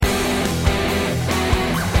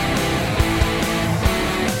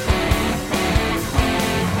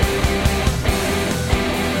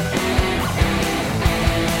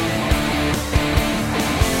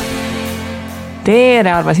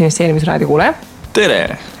Tere, Arvas investeerimisraadio kuule.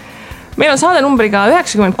 Tere! Meil on saade numbriga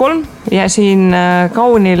 93 ja siin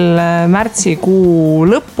kaunil märtsikuu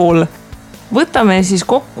lõpul võtame siis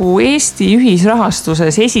kokku Eesti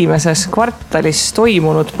ühisrahastuses esimeses kvartalis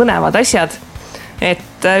toimunud põnevad asjad.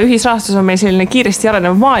 Et ühisrahastus on meil selline kiiresti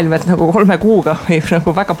arenev maailm, et nagu 3 kuuga võib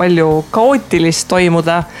nagu väga palju kaootilist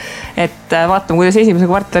toimuda. Et vaatame, kuidas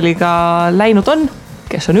esimese kvartaliga läinud on,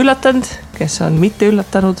 kes on üllatanud, kes on mitte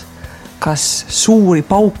üllatanud, kas suuri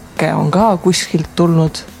pauke on ka kuskilt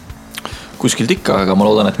tulnud. Kuskilt ikka, aga ma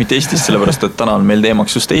loodan, et mitte Eestist, sellepärast, et täna on meil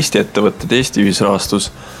teemaks just Eesti ettevõtted, Eesti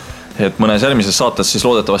ühisrahastus. Et mõnes järgmises saates siis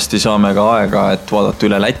loodetavasti saame ka aega, et vaadata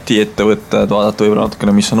üle Läti ettevõtted, vaadata võib-olla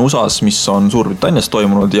natukene, mis on USAs, mis on Suurbritannias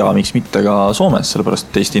toimunud ja miks mitte ka Soomes,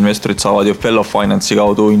 sellepärast, et Eesti investorid saavad ju Fellow Finance'i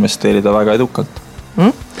kaudu investeerida väga edukalt.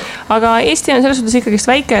 Aga Eesti on selles suhtes ikkagi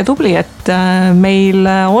väike ja tubli, et meil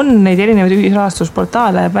on neid erinevaid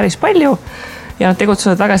ühisrahastusportaale päris palju. Ja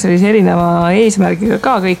tegutsevad väga sellise erineva eesmärgiga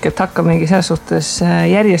ka kõik, et hakkamegi selles suhtes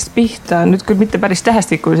järjest pihta. Nüüd küll mitte päris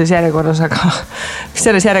tähestikulises järjekorras, aga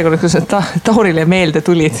selles järjekorras, kus need Taurile meelde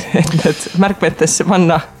tulid, et need märkmetesse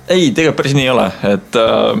panna. Ei, tegelikult päris nii ei ole. Et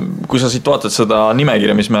kui sa siit vaatad seda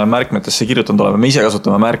nimekirja, mis me märkmetesse kirjutanud oleme, me ise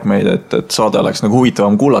kasutame märkmeid, et saade oleks nagu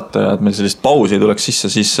huvitavam kuulata ja et meil sellist pausi ei tuleks sisse,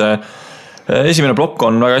 siis esimene plokk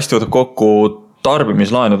on väga hästi võtab kokku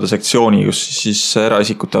tarbimislaenude sektsiooni, kus siis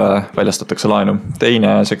eraisikutele väljastatakse laenu.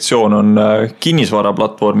 Teine sektsioon on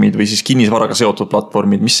kinnisvaraplatvormid või siis kinnisvaraga seotud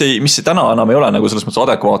platvormid, mis täna enam ei ole nagu selles mõttes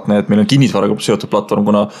adekvaatne, et meil on kinnisvaraga seotud platvorm,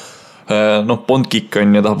 kuna Bondkick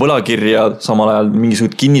on ja tahab võlakirja, samal ajal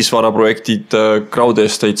mingisugused kinnisvaraprojektid, crowd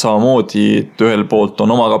estate samamoodi, et ühel poolt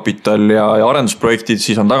on omakapital ja arendusprojektid,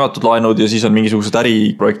 siis on tagatud laenud ja siis on mingisugused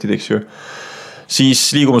äriprojektid, eks ju. Siis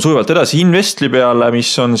liigume sujuvalt edasi Investli peale, mis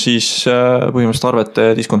on siis põhimõtteliselt arvete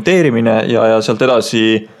diskonteerimine ja sealt edasi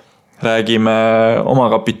räägime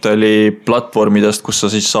omakapitali platvormidest, kus sa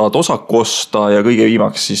siis saad osaku osta ja kõige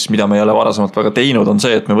viimaks siis, mida me ei ole varasemalt väga teinud, on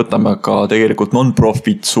see, et me võtame ka tegelikult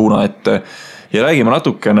non-profit suuna ette ja räägime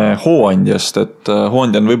natukene hooandjast, et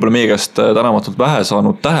hooandja on võib-olla meie käest tänamatult vähe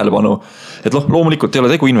saanud tähelepanu, et loomulikult ei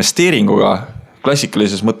ole tegu investeeringuga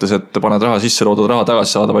klassikalises mõttes, et paned raha sisse, loodad raha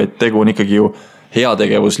tagasi saada, vaid tegu on ikkagi ju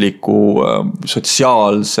heategevusliku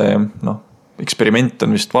sotsiaalse, eksperiment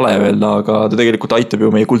on vist vale öelda, aga ta tegelikult aitab ju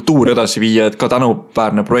meie kultuuri edasi viia, et ka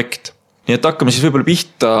tänuväärne projekt. Nii et hakkame siis võib-olla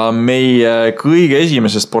pihta meie kõige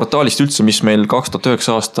esimesest portaalist üldse, mis meil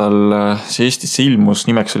 2009 aastal see Eestisse ilmus,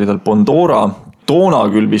 nimeks oli tal Bondora. Toona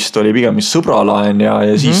küll vist oli pigem sõbralaen ja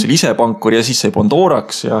siis oli ise pankur ja siis sai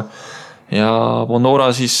Bondoraks ja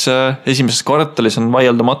Bondora siis esimeses kvartalis on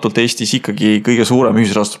vaieldamatult Eestis ikkagi kõige suurem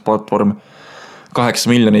ühisrahastusplatvorm,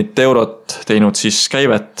 8 miljonit eurot teinud siis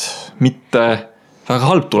käivet, mitte väga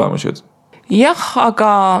halb tulemus ju. Jah, aga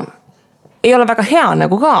ei ole väga hea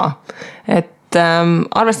nagu ka, et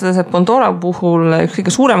arvestades, et Bondora puhul üks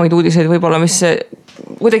kõige suuremaid uudiseid võib-olla, mis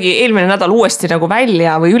kuidagi eelmine nädal uuesti nagu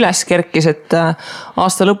välja või üles kerkis, et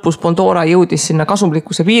aasta lõpus Bondora jõudis sinna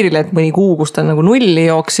kasumlikkuse piirile, et mõni kuu, kus ta nagu nulli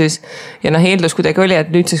jooksis ja eeldus kuidagi oli,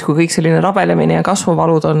 et nüüd siis, kui kõik selline rabelemine ja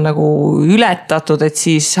kasvuvalud on nagu ületatud, et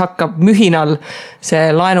siis hakkab mühinal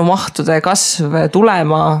see laenumahtude kasv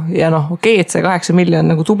tulema ja okei, et see 8 miljon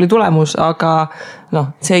nagu tubli tulemus, aga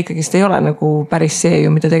see ikkagist ei ole nagu päris see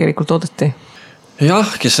ju, mida tegelikult oodati. Jah,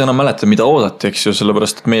 kes enam mäletab, mida oodati, eks ju,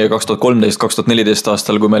 sellepärast, et meie 2013-2014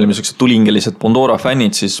 aastal, kui me olime sellised tulingelised Bondora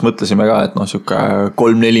fännid, siis mõtlesime ka, et siuke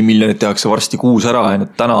 3-4 miljonit tehakse varsti kuus ära ja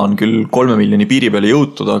täna on küll 3 miljoni piiri peale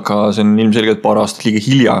jõutud, aga see on ilmselgelt paar aastat liiga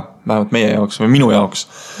hilja, vähemalt meie jaoks või minu jaoks.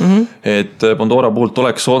 Et Bondora puhult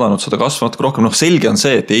oleks oodanud seda kasvu natuke rohkem. Selge on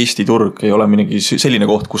see, et Eesti turg ei ole mingi selline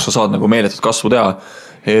koht, kus sa saad nagu meeletut kasvu teha.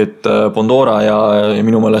 Et Bondora ja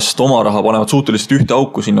minu meelest oma raha panevad suhteliselt ühte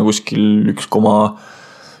auku sinna kuskil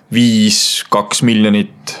 1,5-2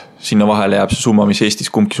 miljonit sinna vahele jääb see summa, mis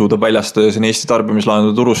Eestis kumbki suudab väljastada ja see on Eesti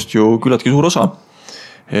tarbimislaenude turust ju küllaltki suur osa.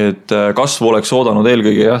 Et kasvu oleks oodanud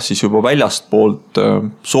eelkõige siis juba väljast poolt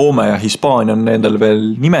Soome ja Hispaania on nendel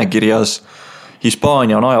veel nimekirjas.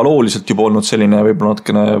 Hispaania on ajalooliselt juba olnud selline võib-olla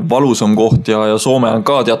natukene valusam koht ja Soome on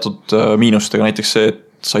ka teatud miinustega, näiteks see, et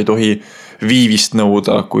sa ei tohi viivist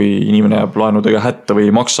nõuda, kui inimene jääb laenudega hätta või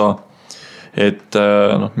ei maksa. Et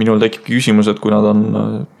minul tekibki küsimus, et kui nad on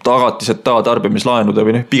tagatiseta tarbimislaenude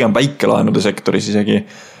või pigem väikelaenude sektoris isegi,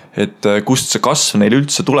 et kust see kasv neil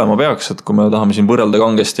üldse tulema peaks, et kui me tahame siin võrrelda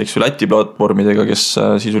kangesti Läti platvormidega, kes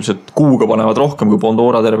sisuliselt kuuga panevad rohkem kui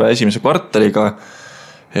Bondora terve esimese kvartaliga,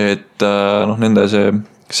 et nende see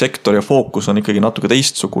sektor ja fookus on ikkagi natuke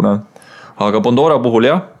teistsugune. Aga Bondora puhul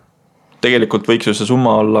jah, tegelikult võiks ju see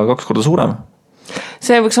summa olla 2 korda suurem.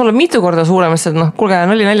 see võiks olla mitu korda suurem, sest noh, kuulge,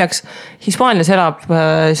 nali naljaks, Hispaanias elab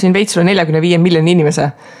siin veits üle 45 miljoni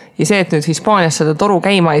inimese ja see, et nüüd Hispaanias seda toru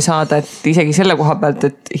käima ei saada, et isegi selle koha pealt,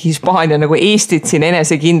 et Hispaania nagu Eestit siin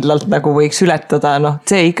enesekindlalt nagu võiks ületada, noh,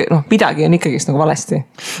 see ikka, noh, midagi on ikkagist nagu valesti.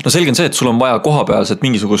 No selge on see, et sul on vaja kohapealset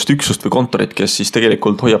mingisugust üksust või kontorit, kes siis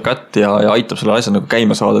tegelikult hoiab kätt ja aitab selle asja nagu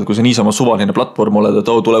käima saada, et kui see niisama suvaline platvorm oled, et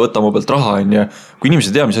tule võtta mu pealt raha, on ja kui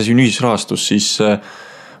inimesed teab, mis asi on ühisrahastus, siis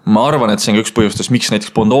ma arvan, et see on üks põhjustes, miks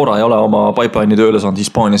näiteks Bondora ei ole oma pipeline'i tööle saanud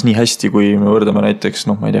Hispaanias nii hästi, kui me võrdame näiteks,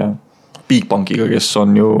 noh, ma ei tea, Bigbankiga, kes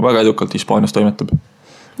on ju väga edukalt Hispaanias toimetab.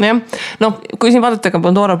 Jah, noh, kui siin vaadata ka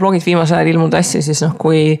Bondora blogid viimase ajal ilmunud asja, siis noh,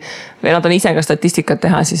 kui nad on ise ka statistikat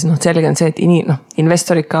teha, siis noh, selge on see, et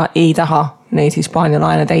investorid ka ei taha neid Hispaania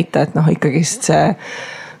laene täita, et noh, ikkagist see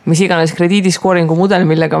mis iganes krediidiskooringu mudel,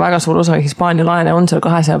 millega väga suur osa Hispaania laene on seal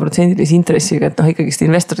 200%-lise intressiga, et noh, ikkagist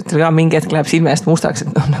investoritel ka mingi hetk läheb silme eest mustaks, et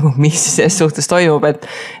noh, nagu mis selles suhtes toimub, et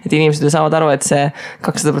inimesed saavad aru, et see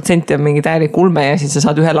 200% on mingi täielik ulme ja siis sa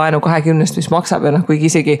saad ühe laenu 20, mis maksab ja noh, kuigi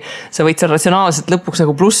isegi sa võid seal ratsionaalselt lõpuks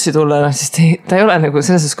nagu plussi tulla, noh, siis ta ei ole nagu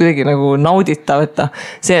selles suhtes kuidagi nagu nauditav, et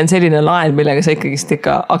see on selline laen, millega sa ikkagist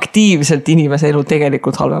ikka aktiivselt inimese elu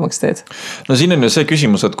tegelikult halvemaks teed. No siin on ju see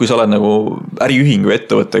küsimus, et kui sa oled nagu äriühing või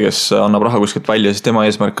ettevõte, kes annab raha kuskilt välja, siis tema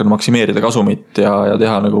eesmärk on maksimeerida kasumit ja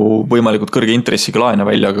teha nagu võimalikult kõrge intressiga laene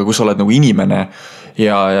välja, aga kui sa oled nagu inimene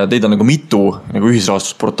ja teid on nagu mitu nagu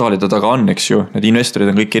ühisrahastusportaalide taga on, eks ju, need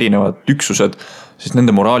investorid on kõik erinevad üksused, siis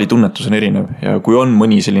nende moraalitunnetus on erinev ja kui on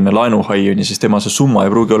mõni selline laenuhai, siis tema see summa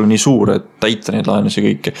ei pruugi olla nii suur, et täita neid laenusi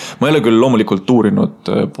kõike. Ma ei ole küll loomulikult uurinud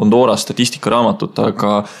Bondora statistikaraamatut,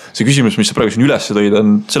 aga see küsimus, mis sa praegu siin üles tõid,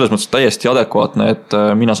 on selles mõttes täiesti adekvaatne, et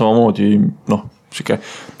mina samamoodi, noh,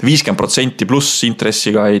 50% pluss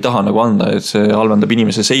intressiga ei taha nagu anda, et see halvendab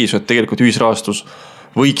inimese seisu, et tegelikult ühisrahastus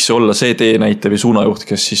võiks olla see teenäite või suunajuht,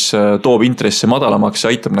 kes siis toob intresse madalamaks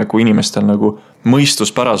ja aitab nagu inimestel nagu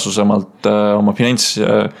mõistuspärasemalt oma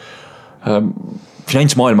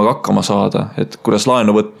finantsmaailmaga hakkama saada, et kuidas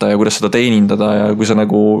laenu võtta ja kuidas seda teenindada ja kui sa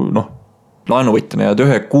nagu, noh, laenuvõtjana jääd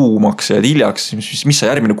ühe kuu makse jääd hiljaks, mis sa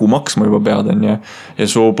järgmine kuu maksma juba pead on ja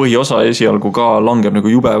su põhiosa esialgu ka langeb nagu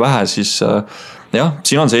jube vähe, siis jah,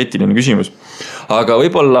 siin on see eetiline küsimus. Aga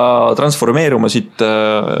võib-olla transformeeruma siit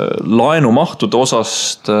laenumahtude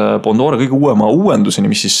osast Bondora kõige uuema uuenduseni,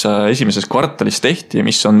 mis siis esimeses kvartalis tehti ja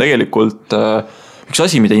mis on tegelikult üks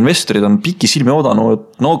asi, mida investorid on pikisilmi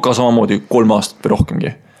oodanud, no ka samamoodi 3 aastat või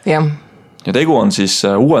rohkemgi. Jah. Ja tegu on siis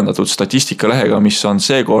uuendatud statistikalehega, mis on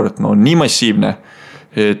seekord nii massiivne,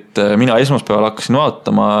 et mina esmaspäeval hakkasin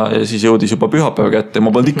vaatama ja siis jõudis juba pühapäeva kätte ja ma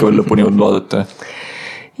polnud ikka veel lõpuni jõudnud vaadata.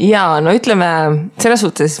 Ja no ütleme selles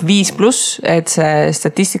suhtes 5+, et see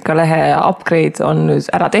statistikalehe upgrade on nüüd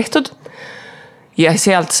ära tehtud ja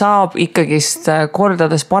sealt saab ikkagist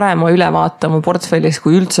kordades parema ülevaatama portfellis,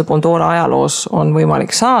 kui üldse Bondora ajaloos on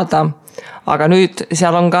võimalik saada. Aga nüüd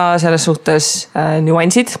seal on ka selles suhtes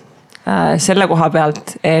nüansid selle koha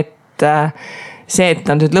pealt, et see, et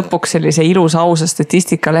nad nüüd lõpuks sellise ilusa ausa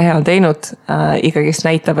statistikalehe on teinud, ikkagist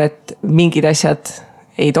näitab, et mingid asjad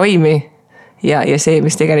ei toimi ja see,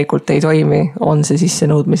 mis tegelikult ei toimi, on see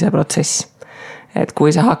sissenõudmise protsess. Et kui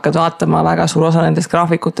sa hakkad vaatama, väga suur osa nendest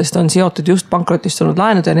graafikutest on seotud just pankrotistunud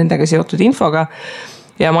laenud ja nendega seotud infoga.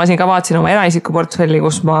 Ja ma siin ka vaatasin oma eraisiku portfelli,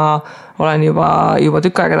 kus ma olen juba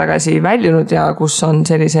tükk aega tagasi väljunud ja kus on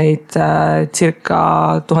selliseid circa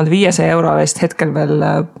 1500 euro eest hetkel veel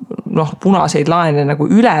punaseid laene nagu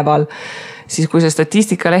üleval. Siis kui see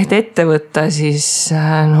statistikaleht ette võtta, siis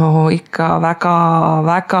no ikka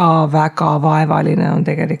väga vaevaline on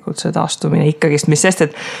tegelikult see taastumine ikkagist, mis sest,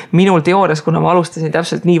 et minul teoorias, kuna ma alustasin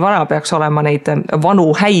täpselt nii vara, peaks olema neid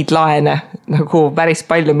vanu häid laene nagu päris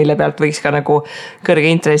palju, mille pealt võiks ka nagu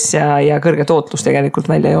kõrge intress ja kõrge tootlus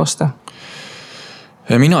tegelikult välja joosta.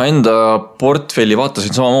 Mina enda portfelli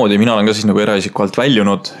vaatasin samamoodi, mina olen ka siis nagu eraisiku alt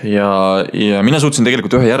väljunud ja mina suutsin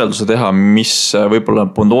tegelikult ühe järelduse teha, mis võib-olla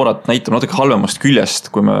Bondorat näitab natuke halvemast küljest,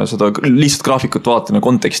 kui me seda lihtsalt graafikut vaatan ja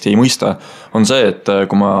konteksti ei mõista, on see, et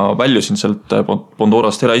kui ma väljusin sealt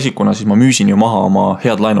Bondorast eraisikuna, siis ma müüsin ju maha oma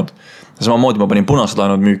head laenud. Ja samamoodi ma panin punased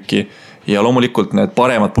laenud müüki ja loomulikult need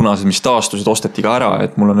paremad punased, mis taastusid, osteti ka ära,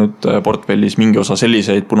 et mul on nüüd portfellis mingi osa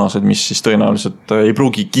selliseid punased, mis siis tõenäoliselt ei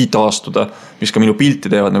pruugigi taastuda, mis ka minu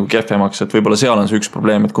pilti teevad nagu kehvemaks, et võib-olla seal on see üks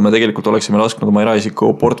probleem, et kui me tegelikult oleksime lasknud oma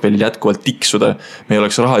eraisiku portfellil jätkuvalt tiksuda, me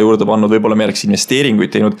oleks raha juurde pannud, võib-olla me oleks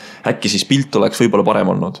investeeringuid teinud, äkki siis pilt oleks võib-olla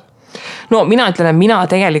parem olnud. No mina ütlen, et mina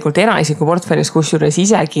tegelikult eraisiku portfellis kusjuures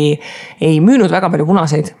isegi ei müünud väga palju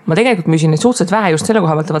punaseid. Ma tegelikult müüsin neid suhteliselt vähe just selle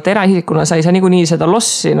koha pealt, et eraisikuna sa ei saa niikuinii seda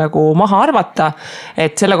lossi nagu maha arvata,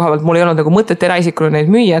 et selle koha pealt mul ei olnud nagu mõtet eraisikuna neid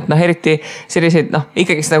müüa, et eriti selliseid,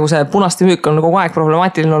 ikkagist nagu see punaste müük on kogu aeg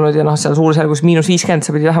problemaatiline olnud ja seal suurusjärgus -50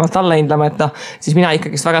 sa pidi vähemalt alla hindlama, et siis mina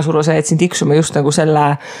ikkagist väga suur osa jätsin tiksuma just nagu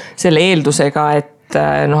selle eeldusega, et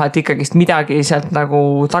ikkagist midagi sealt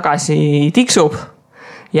nagu tagasi tiksub.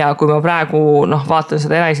 Ja kui ma praegu vaatan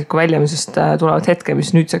seda eraisiku väljamisest tulevat hetke,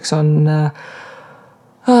 mis nüüdseks on,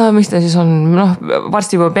 mis ta siis on,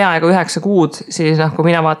 varsti juba peaaegu 9 kuud, siis kui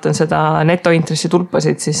mina vaatan seda netointressi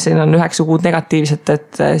tulpasid, siis siin on 9 kuud negatiivset,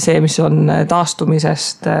 et see, mis on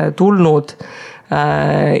taastumisest tulnud,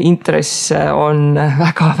 intress on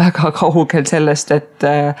väga-väga kaugel sellest,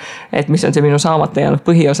 et mis on see minu saamata jäänud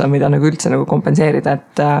põhiosa, mida nagu üldse nagu kompenseerida,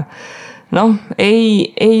 et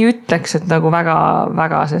ei ütleks, et nagu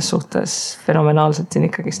väga ses suhtes fenomenaalselt siin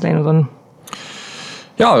ikkagist läinud on.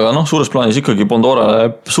 Jaa, aga suures plaanis ikkagi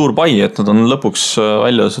Bondorale suur pai, et nad on lõpuks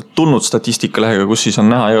välja tulnud statistikalehega, kus siis on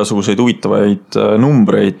näha igasuguseid huvitavaid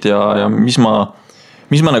numbreid ja mis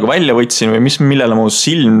ma nagu välja võtsin või millele mu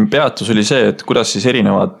silm peatus oli see, et kuidas siis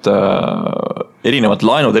erinevad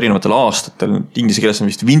laenud erinevatel aastatel, inglise keeles on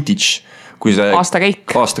vist vintage, kui see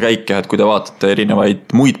aastakäik, et kui te vaatate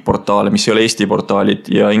erinevaid muid portaale, mis ei ole Eesti portaalid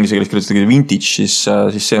ja inglise keeles kirjutatakse vintage, siis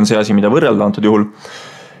see on see asi, mida võrrelda antud juhul.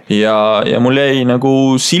 Ja mul jäi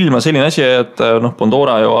nagu silma selline asi, et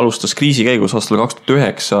Bondora ju alustas kriisi käigus aastal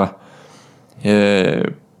 2009.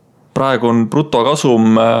 Praegu on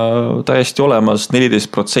brutokasum täiesti olemas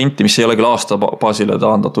 14%, mis ei ole küll aasta baasile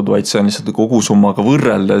taandatud, vaid see on lihtsalt kogusummaga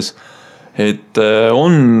võrreldes. Et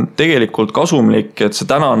on tegelikult kasumlik, et see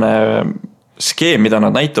tänane skeem, mida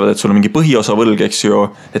nad näitavad, et sul on mingi põhiosa võlg, eks ju,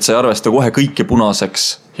 et sa ei arvesta kohe kõike punaseks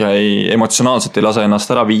ja emotsionaalselt ei lase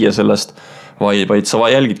ennast ära viia sellest, vaid sa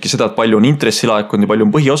jälgidki seda, et palju on intressi laekunud ja palju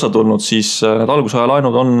on põhiosa tulnud, siis need algusaja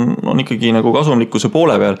laenud on ikkagi nagu kasumlikkuse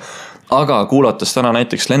poole peal. Aga kuulates täna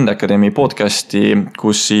näiteks Lend Academy podcasti,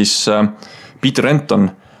 kus siis Peter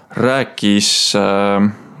Renton rääkis,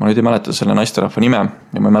 ma nüüd ei mäleta selle naisterahva nime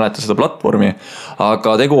ja ma ei mäleta seda platvormi,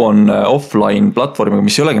 aga tegu on offline platvormiga,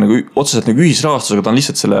 mis ei olegi nagu otseselt nagu ühisrahastusega, ta on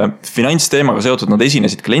lihtsalt selle finantsteemaga seotud, nad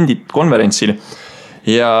esinesid kliendid konverentsil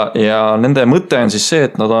ja nende mõte on siis see,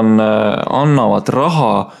 et nad annavad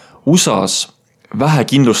raha USAs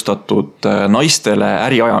vähekindlustatud naistele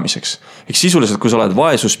äri ajamiseks. Ehk sisuliselt, kui sa oled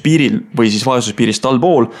vaesuspiiril või siis vaesuspiirist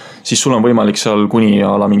allpool, siis sul on võimalik seal kuni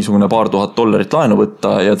mingisugune $2,000 laenu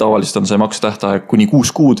võtta ja tavaliselt on see maksetähtaeg kuni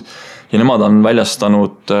 6 kuud ja nemad on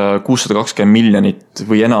väljastanud 620 miljonit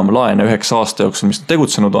või enam laene 9 aasta jooksul, mis nad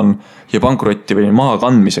tegutsenud on ja pankrotti või maha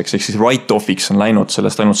kandmiseks, ehk siis write-offiks on läinud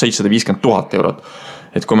sellest ainult 750 000 eurot.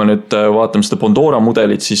 Et kui me nüüd vaatame seda Bondora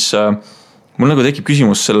mudelit, siis mul nagu tekib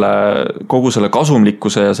küsimus kogu selle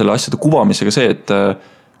kasumlikkuse ja selle asjade kuvamisega see, et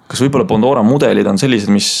kas võib-olla Bondora mudelid on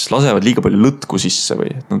sellised, mis lasevad liiga palju lõtku sisse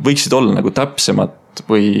või et nad võiksid olla nagu täpsemad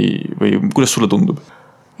või kuidas sulle tundub?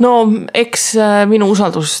 No eks minu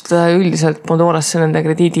usaldust üldiselt Bondorasse nende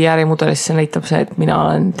krediidi ja ärimudelisse näitab see, et mina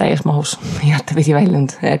olen täies mahus igatepidi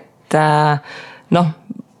väljunud, et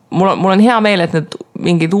mul on hea meel, et need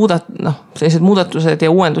mingid sellised muudatused ja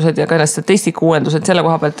uuendused ja ka need statistika uuendused selle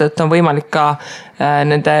koha pealt, et on võimalik ka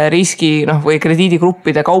nende riski või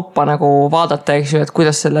krediidigruppide kaupa nagu vaadata, eks ju, et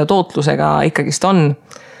kuidas selle tootlusega ikkagist on.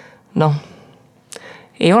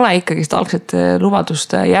 Ei ole ikkagist algsete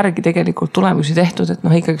lubaduste järgi tegelikult tulemusi tehtud, et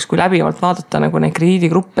ikkagist kui läbivalt vaadata nagu neid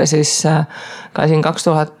krediidigruppe, siis ka siin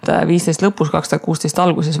 2015 lõpus, 2016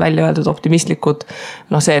 alguses välja öeldud optimistlikud,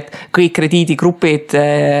 see, et kõik krediidigrupid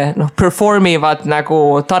performivad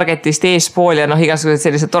nagu targetist eespool ja igasugused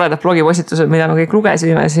sellised toredad blogipostitused, mida me kõik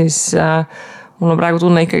lugesime, siis mul on praegu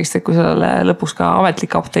tunne ikkagist, et kui selle lõpuks ka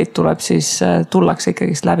ametlik update tuleb, siis tullakse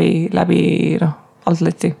ikkagist läbi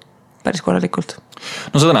altleti päris korralikult.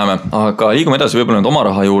 No seda näeme, aga liigume edasi võib-olla nüüd oma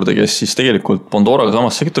raha juurde, kes siis tegelikult Bondoraga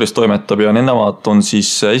samas sektoris toimetab ja nemad on siis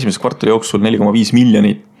esimese kvartali jooksul 4,5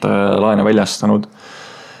 miljonit laene väljastanud.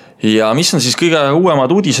 Ja mis on siis kõige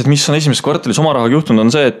uuemad uudised, mis on esimeses kvartalis oma rahaga juhtunud,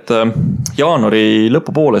 on see, et jaanuari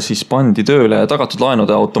lõpupoole siis pandi tööle tagatud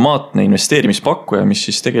laenude automaatne investeerimispakkuja, mis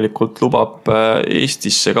siis tegelikult lubab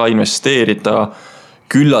Eestisse ka investeerida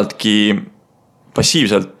küllaltki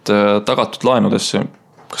passiivselt tagatud laenudesse.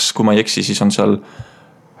 Kas kui ma ei eksi, siis on seal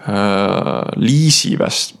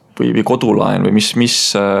liisiväst või kodulaen või mis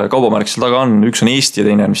kaubamärk seal taga on. Üks on Eesti ja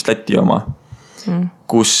teine on vist Läti oma,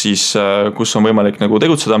 kus on võimalik nagu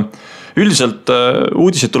tegutseda. Üldiselt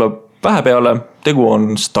uudiseid tuleb vähepeale, tegu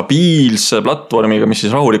on stabiilse platvormiga, mis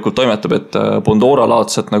siis rahulikult toimetab, et Bondora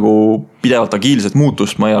laadset nagu pidevalt agiilset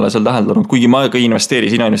muutust ma ei ole seal täheldanud, kuigi ma ka ei investeeri,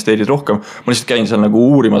 sina investeerid rohkem. Ma lihtsalt käin seal nagu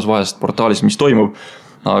uurimas vahest portaalis, mis toimub,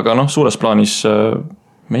 aga suures plaanis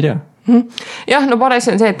ma ei tea. Jah, no paari asi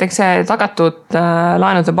on see, et eks see tagatud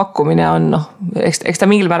laenude pakkumine on, eks ta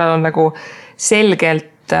mingil määral on nagu selgelt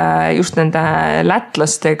just nende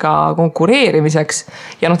lätlastega konkureerimiseks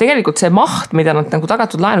ja tegelikult see maht, mida nad nagu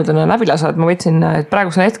tagatud laenudena läbi lasevad, ma võtsin, et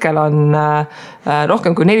praegusel hetkel on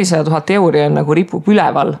rohkem kui 400,000 euri on nagu ripub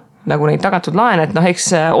üleval nagu neid tagatud laene, et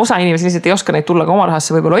eks osa inimesi lihtsalt ei oska neid tulla ka oma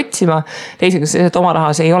rahasse võib-olla otsima, teiseks lihtsalt oma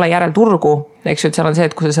rahas ei ole järelturgu, eks ju, et seal on see,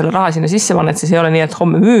 et kui sa selle raha sinna sisse paned, siis ei ole nii, et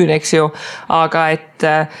homme müün, eks ju, aga et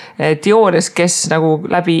teoorias, kes nagu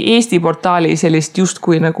läbi Eesti portaali sellist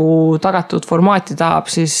justkui nagu tagatud formaati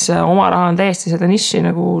tahab, siis oma raha on täiesti seda niši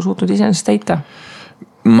nagu suutnud iseenesest täita.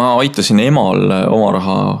 Ma aitasin emal oma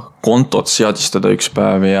raha kontot seadistada üks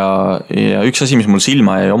päev ja üks asi, mis mul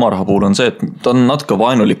silma jäi oma raha puhul on see, et ta on natuke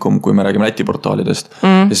vaenulikum, kui me räägime Läti portaalidest.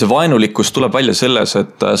 Ja see vaenulikkus tuleb välja selles,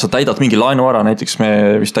 et sa täidad mingi laenu ära, näiteks me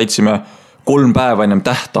vist täitsime 3 päeva ennem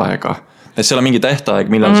tähtaega. Et seal on mingi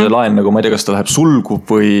tähtaeg, millal see laen, nagu ma ei tea, kas ta läheb sulgub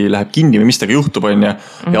või läheb kinni või mis tega juhtub on ja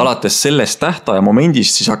alates sellest tähtaja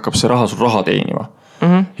momendist siis hakkab see raha sul raha teenima.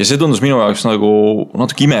 Ja see tundus minu jaoks nagu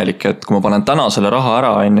natuke imelik, et kui ma panen täna selle raha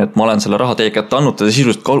ära, et ma olen selle raha teie kätte andnud ja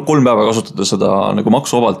sisuliselt 3 päeva kasutada seda nagu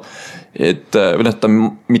maksuvabalt, et ta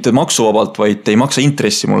mitte maksuvabalt, vaid ei maksa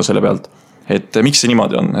intressi mulle selle pealt. Et miks see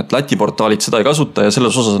niimoodi on, et Läti portaalid seda ei kasuta ja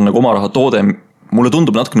selles osas on nagu oma raha toode, mulle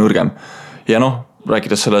tundub natuke nõrgem. Ja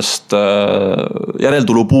rääkides sellest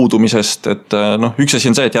järeltulu puudumisest, et üks asi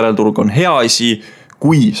on see, et järelturg on hea asi,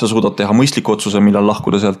 kui sa suudad teha mõistliku otsuse, millal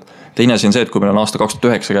lahkuda sealt. Teine asi on see, et kui meil on aasta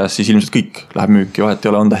 2009 käes, siis ilmselt kõik läheb müüki, vahet ei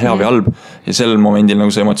ole, on ta hea või halb. Ja sel momendil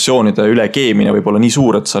nagu see emotsioonide ülekeemine võib olla nii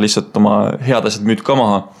suur, et sa lihtsalt oma head asjad müüd ka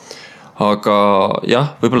maha. Aga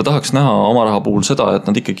jah, võib-olla tahaks näha oma raha puhul seda, et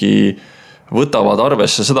nad ikkagi võtavad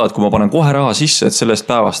arvesse seda, et kui ma panen kohe raha sisse, et sellest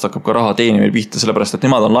päevast hakkab ka raha teenimine pihta, sellepärast, et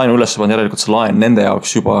nemad on laenu üles pannud, järelikult see laen nende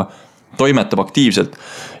jaoks juba toimetab aktiivselt.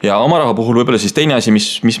 Ja oma raha puhul võib-olla siis teine asi,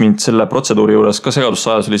 mis mind selle protseduuri juures ka segadusse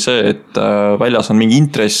ajas, oli see, et väljas on mingi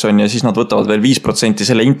intress on ja siis nad võtavad veel 5%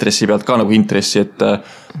 selle intressi pealt ka nagu intressi, et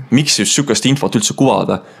miks just sükest infot üldse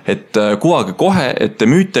kuvada. Et kuvage kohe, et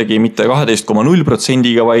te müütegi mitte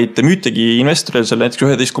 12,0%-ga, vaid te müütegi investoril selle näiteks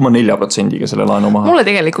 11,4%-ga selle laenu maha. Mulle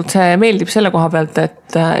tegelikult see meeldib selle koha pealt,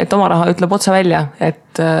 et oma raha ütleb otse välja,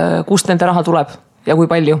 et kust nende raha tuleb ja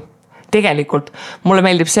kui palju. Tegelikult mulle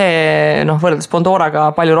meeldib see, võrreldes Bondoraga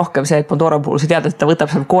palju rohkem see, et Bondora puhul sa tead, et ta võtab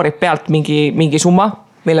seal koorib pealt mingi summa,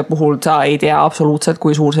 mille puhul sa ei tea absoluutselt,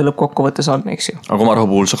 kui suur see lõppkokkuvõttes on, eks ju. Aga oma raha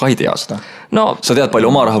puhul sa ka ei tea seda. Sa tead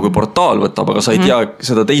palju oma raha kui portaal võtab, aga sa ei tea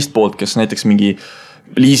seda teist poolt, kes näiteks mingi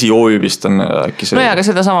Liisi OÜ vist on äkki see. Aga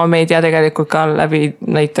seda sama me ei tea tegelikult ka läbi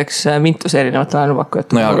näiteks Mintuse erinevate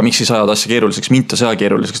laenupakkujate. Aga miks siis ajad asja keeruliseks, Mintus aja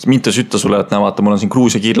keeruliseks? Mintus ütle sulle, et vaata, mul on siin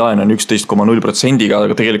Gruusia kiirlaen on 11,0%-ga,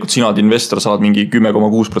 aga tegelikult sina investor saad mingi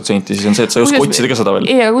 10,6%, siis on see, et sa ei oska otsida ka seda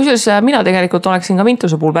veel. Aga kusjuures mina tegelikult oleksin ka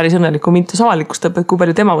Mintuse puhul päris õnnelik, kui Mintus avalikustab, et kui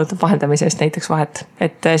palju tema võtab vahendamise eest näiteks vahet.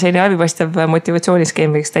 Et selline läbipaistev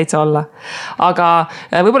motivatsiooniskeem võiks täitsa olla. Aga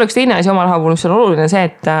võib-olla üks teine asi oma raha puhul, mis on oluline see,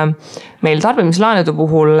 et meil tarbimislaenude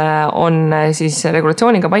puhul on siis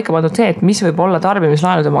regulatsiooniga paika pandud see, et mis võib olla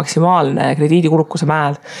tarbimislaenude maksimaalne krediidikulukuse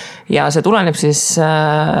määr. Ja see tuleneb siis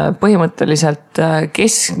põhimõtteliselt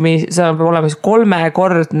see peab olema siis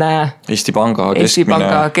 3-kordne Eesti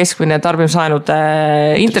Panga keskmine tarbimislaenude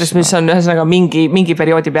intress, mis on ühesõnaga mingi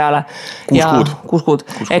perioodi peale. 6 kuud.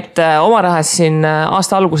 Et oma rahas siin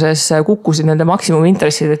aasta alguses kukkusid nende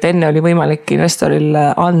maksimumintressid, et enne oli võimalik investoril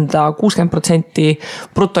anda 60%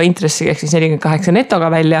 brutointressi ehk siis 48 netoga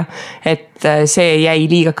välja, et see jäi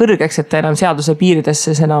liiga kõrgeks, et enam seaduse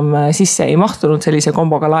piiridesse enam sisse ei mahtunud sellise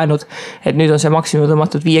komboga laenud, et nüüd on see maksimum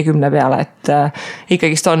tõmmatud 50 peale, et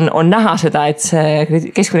ikkagist on näha seda, et see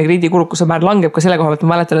keskmine krediidikulukuse määr langeb ka selle koha pealt,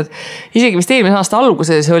 ma mäletan, et isegi vist eelmise aasta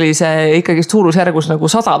alguses oli see ikkagist suurusjärgus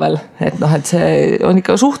nagu 100 veel, et see on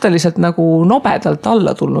ikka suhteliselt nagu nobedalt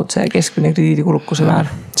alla tulnud see keskmine krediidikulukuse määr.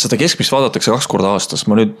 Seda keskmist vaadatakse 2 korda aastas,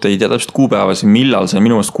 ma nüüd ei tea täpselt kuupäevasi, millal see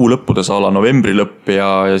minu meelest kuu lõppudes ala novembri lõpp ja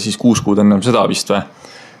siis 6 kuud ennem seda vist või.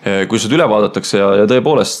 Kui seda üle vaadatakse ja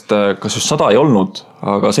tõepoolest, kas just 100 ei olnud,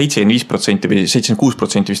 aga 75% või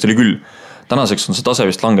 76% vist oli küll. Tänaseks on see tase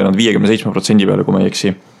vist langenud 57% peale, kui ma ei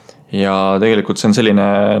eksi. Ja tegelikult see on selline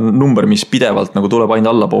number, mis pidevalt nagu tuleb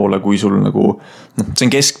ainult alla poole, kui sul nagu, see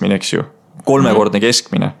on keskmine, eks ju, 3-kordne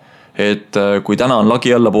keskmine. Et kui täna on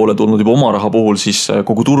lagi alla poole tulnud juba oma raha puhul, siis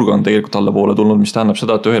kogu turg on tegelikult alla poole tulnud, mis tähendab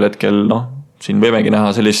seda, et ühel hetkel siin võimegi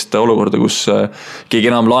näha sellist olukorda, kus keegi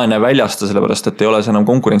enam laene väljasta, sellepärast et ei ole see enam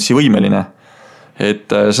konkurentsivõimeline.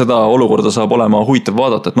 Et seda olukorda saab olema huvitav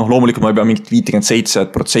vaadata, et loomulikult ma ei pea mingit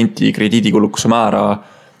 57% krediidikulukuse määra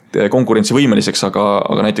konkurentsivõimeliseks,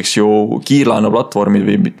 aga näiteks ju kiirlaenu platvormid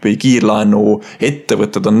või kiirlaenu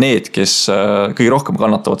ettevõtted on need, kes kõige rohkem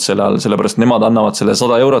kannatavad selle all, sellepärast nemad annavad selle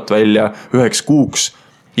 100 eurot välja 9 kuuks.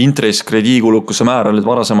 Intress krediidikulukuse määr olid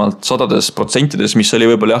varasemalt 100%, mis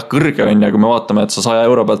oli võib-olla kõrge on ja kui me vaatame, et sa 100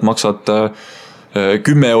 euro pealt maksad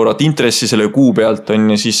 10 eurot intressi selle kuu pealt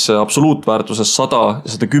on ja siis absoluutväärtuses 100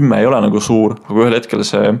 ja 110 ei ole nagu suur, aga ühel hetkel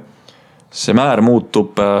see määr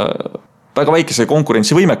muutub väga väikese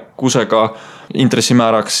konkurentsivõimekusega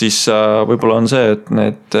intressimääraks, siis võib-olla on see, et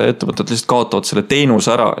need ettevõtted lihtsalt kaotavad selle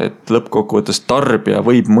teenuse ära, et lõppkokkuvõttes tarbija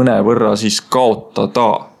võib mõne võrra siis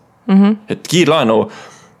kaotada. Et kiirlaenu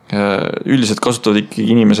üldiselt kasutavad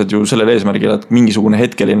ikkagi inimesed ju sellel eesmärgil, et mingisugune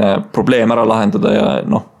hetkeline probleem ära lahendada ja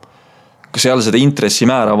seal seda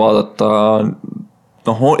intressimäära vaadata,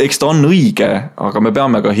 eks ta on õige, aga me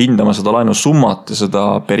peame ka hindama seda laenu summat ja seda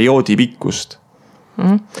perioodi pikkust.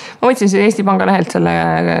 Ma võtsin siin Eesti Panga lehelt selle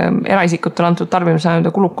eraisikutele antud tarbimislaenude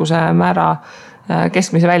kulukuse määra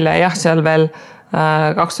keskmise välja ja seal veel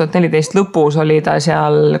 2014 lõpus oli ta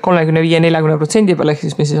seal 35-40% peal, ehk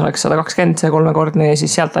mis siis oleks 120 see kolmekordne ja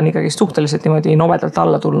siis sealt on ikkagi suhteliselt niimoodi nobedalt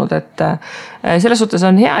alla tulnud, et selles suhtes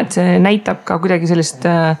on hea, et see näitab ka kuidagi sellist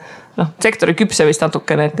sektori küpsemist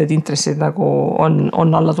natukene, et need intressid nagu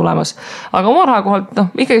on alla tulemas. Aga oma raha kohalt,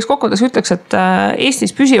 ikkagi kokkuvõttes ütleks, et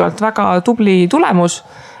Eestis püsivalt väga tubli tulemus,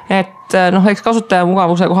 et eks kasutaja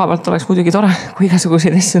mugavuse koha pealt oleks muidugi tore, kui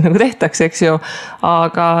igasuguseid asju nagu tehtakse, eks ju,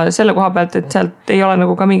 aga selle koha pealt, et sealt ei ole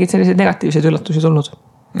nagu ka mingeid selliseid negatiivseid üllatusi tulnud.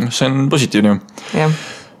 See on positiivne. Ja.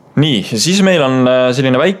 Nii, ja siis meil on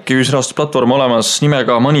selline väike ühisrahastusplatvorm olemas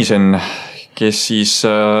nimega Moneyzen, kes siis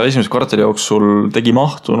esimese kvartali jooksul tegi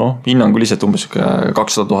mahtu, hinnanguliselt umbes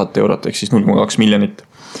 200 000 eurot, ehk siis 0,2 miljonit.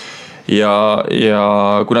 Ja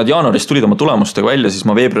kui nad jaanuaris tulid oma tulemustega välja, siis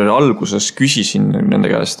ma veebruari alguses küsisin nende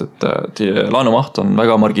käest, et laenumaht on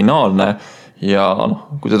väga marginaalne ja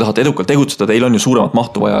kui te tahate edukalt tegutseda, teil on ju suuremat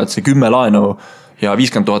mahtu vaja, et see 10 laenu ja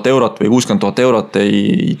 50 000 eurot või 60 000 eurot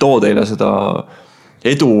ei too teile seda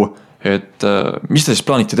edu, et mis te siis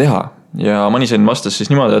plaanite teha? Ja Moneyzen vastas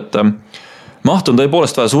siis niimoodi, et maht on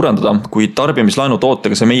tõepoolest vaja suurendada, kui tarbimislaenu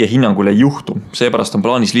tootega see meie hinnangul ei juhtu. Seepärast on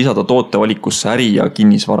plaanis lisada tootevalikusse äri- ja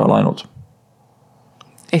kinnisvaralaenud.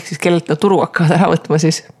 Ehk siis kellelt nad turu hakkavad ära võtma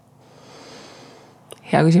siis?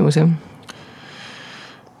 Hea küsimus, jah.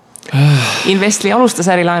 Investli alustas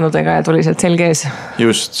ärilaenudega ja tuli sealt selge ees.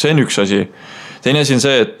 Just, see on üks asi. Teine asi on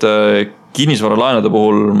see, et kinnisvaralaenude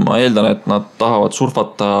puhul ma eeldan, et nad tahavad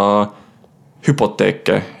surfata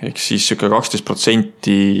hüpoteeke, ehk siis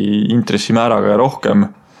 12% intressimääraga ja rohkem.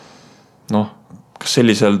 Kas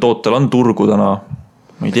sellisel tootel on turgu täna?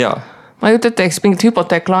 Ma ei tea. Ma ei ütle, eks mingit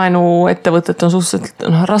hüpoteeklaenu ettevõtet on suhteliselt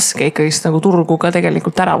raske ikkagi nagu turgu ka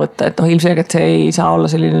tegelikult ära võtta, et ilmselgelt see ei saa olla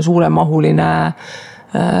selline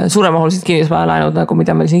suuremahulised kinnisvaralaenud, nagu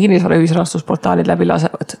mida meil siin kinnisvara ühisrahastusportaalid läbi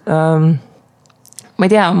lasevad. Ma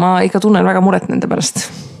ei tea, ma ikka tunnen väga muret nende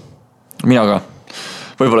pärast. Mina ka.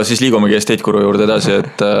 Võib-olla siis liigumegi Estate Guru juurde edasi,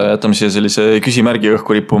 et jätame siia sellise küsimärgi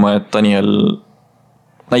õhku rippuma, et Daniel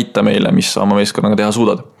näita meile, mis sa oma meeskonnaga teha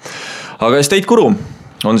suudad. Aga Estate Guru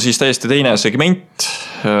on siis täiesti teine segment,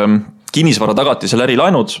 kinnisvara tagatisel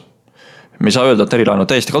ärilaenud. Me ei saa öelda, et ärilaenud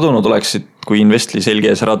täiesti kadunud oleksid, kui Investli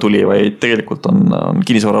selge ees ära tuli, vaid tegelikult on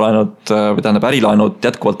kinnisvaralaenud või tähendab ärilaenud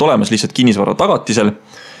jätkuvalt olemas lihtsalt kinnisvara tagatisel.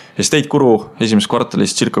 Estate Guru esimeses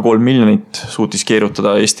kvartalis circa 3 miljonit suutis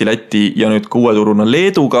keerutada Eesti, Läti ja nüüd ka uue turuna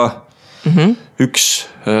Leeduga. Üks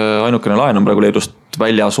ainukene laen on praegu Leedust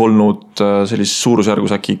väljas olnud sellises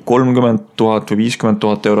suurusjärgus äkki 30 000 või 50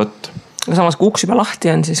 000 eurot. Aga samas kui uks juba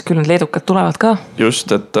lahti on, siis küll need leedukad tulevad ka.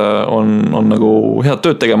 Just, et on nagu head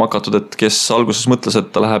tööd tegema hakatud, et kes alguses mõtles,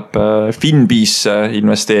 et ta läheb Finbisse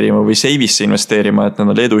investeerima või Save'isse investeerima, et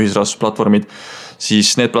need on Leedu ühisrahastusplatvormid,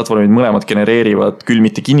 siis need platvormid mõlemad genereerivad küll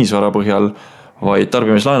mitte kinnisvara põhjal, vaid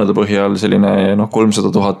tarbimislaenude põhjal selline 300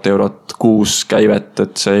 000 eurot kuus käivet,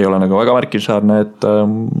 et see ei ole nagu väga märkimisväärne, et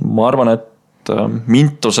ma arvan, et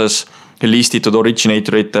Mintoses listitud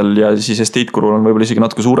originatoritel ja siis Estate Gurul on võib-olla isegi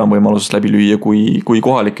natuke suurem võimalus läbi lüüa kui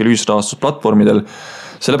kohalikel ühisrahastusplatvormidel,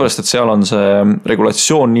 sellepärast, et seal on see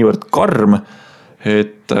regulatsioon niivõrd karm,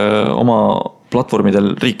 et oma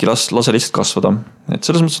platvormidel riiki lase lihtsalt kasvada. Et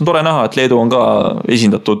selles mõttes on tore näha, et Leedu on ka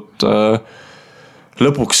esindatud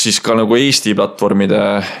lõpuks siis ka nagu Eesti platvormide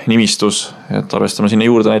nimistus, et arvestame sinna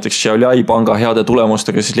juurde näiteks Šiauliai panga heade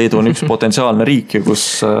tulemustega, siis Leedu on üks potentsiaalne riik, kus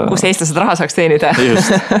eestlased raha saaks teenida.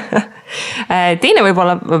 Just. Teine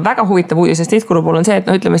võib-olla väga huvitav uudis Estate Guru puhul on see, et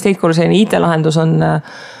ütleme Estate Guru selline IT-lahendus on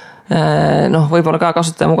võib-olla ka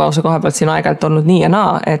kasutajamugavuse koha pealt siin aeg-ajalt olnud nii ja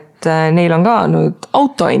naa, et neil on ka nüüd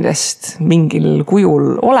autoinvest mingil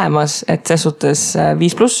kujul olemas, et ses suhtes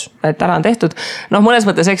 5+, et ära on tehtud. Mõnes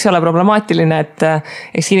mõttes eks see ole problemaatiline, et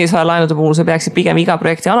eks kinnisvara laenude puhul sa peaksid pigem iga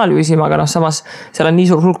projekti analüüsima, aga samas seal on nii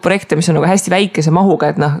suur hulk projekte, mis on nagu hästi väikese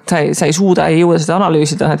mahuga, et sa ei suuda, ei jõuda seda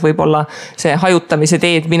analüüsida, et võib-olla see hajutamise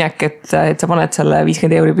teed minek, et sa paned selle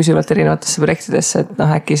 50 € püsivalt erinevatesse projektidesse, et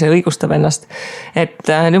äkki see õigustab ennast. Et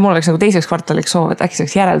nüüd mul oleks nagu teiseks kvartaliks soov, et äkki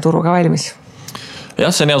saaks järelturu ka valmis. Jah,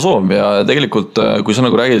 see on hea soov ja tegelikult, kui sa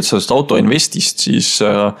nagu räägid sellest autoinvestist, siis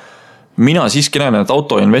mina siiski näen, et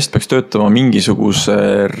autoinvest peaks töötama mingisuguse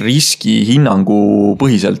riskihinnangu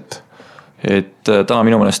põhiselt. Et täna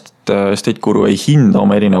minu meelest Estate Guru ei hinda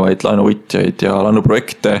oma erinevaid laenuvõtjaid ja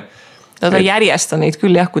laenuprojekte. Ta järjesta neid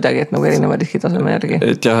küll jah kuidagi, et nagu erineva riskitaseme järgi.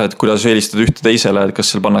 Et jah, et kuidas eelistada ühte teisele, et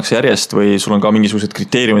kas seal pannakse järjest või sul on ka mingisugused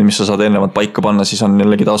kriteeriumid, mis sa saad ennevalt paika panna, siis on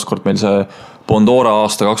jällegi taaskord meil see Bondora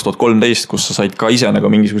aasta 2013, kus sa said ka ise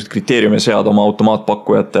nagu mingisugused kriteeriumi seada oma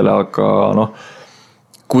automaatpakkujatele, aga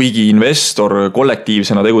kuigi investor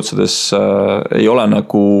kollektiivsena tegutsedes ei ole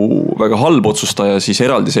nagu väga halb otsustaja, siis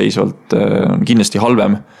eraldiseisvalt on kindlasti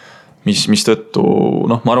halvem. Mis tõttu,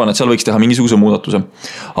 ma arvan, et seal võiks teha mingisuguse muudatuse.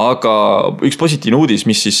 Aga üks positiivne uudis,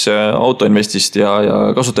 mis siis autoinvestist ja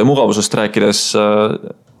kasutaja mugavusest rääkides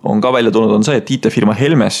on ka välja tulnud, on see, et IT-firma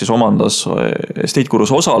Helmes siis omandas Estate Gurus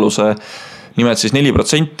osaluse, nimelt siis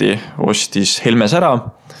 4% ostis Helmes ära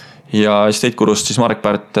ja Estate Gurust siis Marek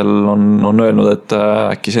Pärtel on öelnud, et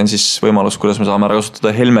äkki see on siis võimalus, kuidas me saame ära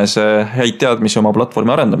kasutada Helmese häid teadmisi oma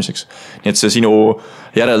platvormi arendamiseks. Nii et see sinu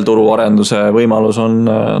järelturu arenduse võimalus on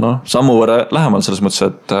sammu võrra lähemal selles mõttes,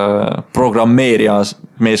 et programmeerija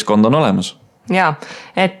meeskond on olemas. Jaa,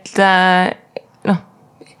 et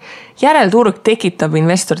järelturg tekitab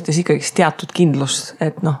investorites ikkagi teatud kindlust,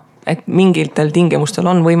 et mingiltel tingimustel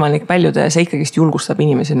on võimalik paljuda ja see ikkagi julgustab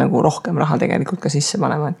inimesi nagu rohkem raha tegelikult ka sisse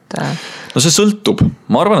panema. See sõltub.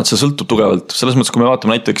 Ma arvan, et see sõltub tugevalt. Selles mõttes, kui me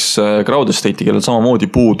vaatame näiteks Crowd Estate'i, kellel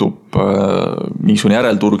samamoodi puudub mingisugune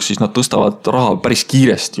järelturg, siis nad tõstavad raha päris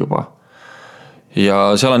kiiresti juba.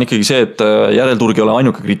 Ja seal on ikkagi see, et järelturg ei ole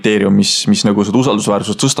ainuke kriteerium, mis nagu seda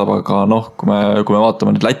usaldusväärsust tõstab, aga kui me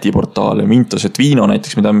vaatame nüüd Läti portaali, Mintos et Viino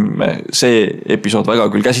näiteks, mida me see episood väga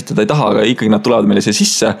küll käsitleda ei taha, aga ikkagi nad tulevad meile see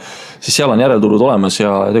sisse, siis seal on järelturud olemas ja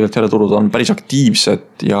tegelikult järelturud on päris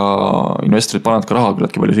aktiivsed ja investorid panevad ka raha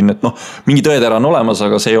küllaltki palju sinna, et mingi tõetera on olemas,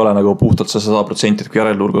 aga see ei ole nagu puhtalt 100%, et kui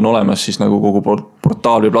järelturg on olemas, siis nagu kogu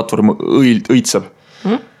portaal või platvorm õitseb.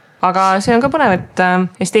 Aga see on ka põnev, et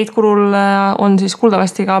Estate Gurul on siis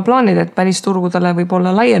kuuldavasti ka plaanid, et välisturgudele võib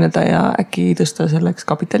olla laieneda ja äkki tõsta selleks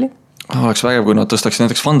kapitali? Oleks vägev, kui nad tõstaksid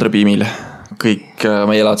näiteks Fundrabeamil. Kõik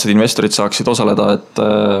meie laadsed investorid saaksid osaleda, et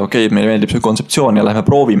meile meeldib see kontseptsioon ja lähme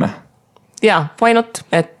proovime. Jaa, why not?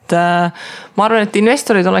 Et ma arvan, et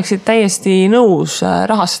investorid oleksid täiesti nõus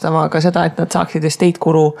rahastama ka seda, et nad saaksid Estate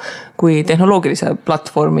Guru kui tehnoloogilise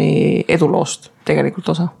platvormi eduloost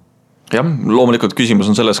tegelikult osa. Jah, loomulikult küsimus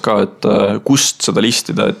on selles ka, et kust seda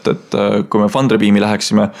listida, et kui me Fundrabeami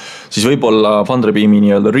läheksime, siis võib-olla Fundrabeami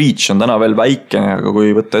nii-öelda reach on täna veel väike, aga kui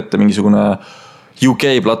võtta ette mingisugune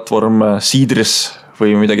UK platvorm, Seedrs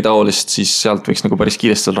või midagi taolist, siis sealt võiks nagu päris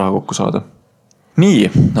kiiresti raha kokku saada. Nii,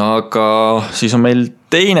 aga siis on meil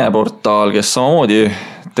teine portaal, kes samamoodi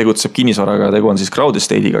tegutseb kinnisvaraga, tegu on siis Crowd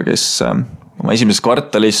Estate'iga, kes oma esimeses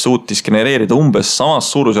kvartalis suutis genereerida umbes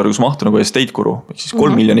samas suurusjärgus mahtu nagu Estate Guru, siis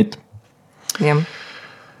 3 miljonit. Ja.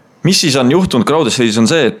 Mis siis on juhtunud Crowd Estate'is on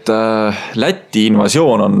see, et Läti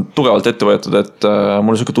invasioon on tugevalt ette võetud, et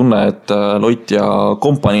mul on selline tunne, et Loit ja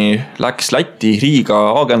kompanii läks Läti Riiga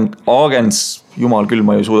Agens, jumal küll,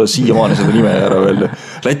 ma ei suuda siiamaani seda nime ära öelda.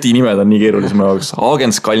 Läti nimed on nii keerulised mu jaoks,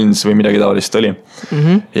 Agenskalns või midagi taolist oli.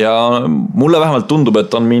 Ja mulle vähemalt tundub,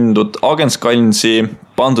 et on mindud Agenskalnsi,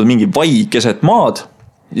 pandud mingi vai keset maad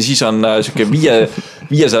ja siis on selline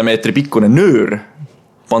 500 meetri pikkune nöör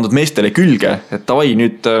pandud meestele külge, et tavai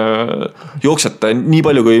nüüd jooksjate nii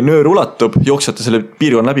palju, kui nöör ulatub, jooksjate selle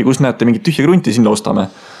piirkonna läbi, kus näete mingit tühja krunti, sinna ostame.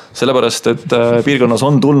 Sellepärast, et piirkonnas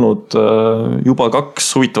on tulnud juba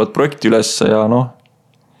 2 huvitavat projekti üles ja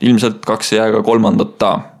ilmselt 2 ei jää ka 3.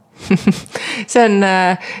 See on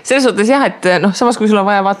selles suhtes jah, et samas kui sul on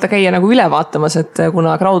vaja vaata käia nagu üle vaatamas, et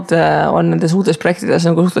kuna Crowd on nendes uutes projektides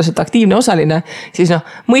nagu suhteliselt aktiivne osaline, siis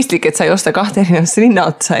mõistlik, et sa ei osta 2 erinevast linna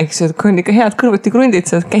otsa, eks ju, et kui on ikka head kõrvuti krundid,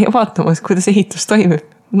 saad käia vaatamas, kuidas ehitus toimib.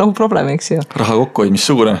 No problem, eks ju. Raha kokku hoid,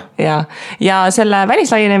 missugune. Ja selle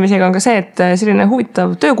välislaienemisega on ka see, et selline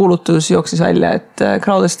huvitav töökuulutus jooksis välja, et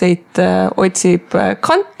Crowd Estate otsib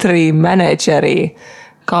country manageri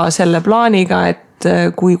ka selle plaaniga, et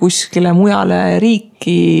kui kuskile mujale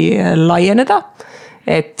riiki laieneda,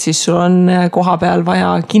 et siis sul on koha peal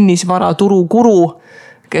vaja kinnisvara turukuru,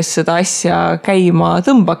 kes seda asja käima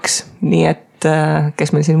tõmbaks, nii et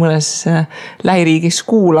kes meil siin mõnes lähiriigis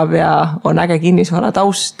kuulab ja on äge kinnisvara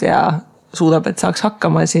taust ja suudab, et saaks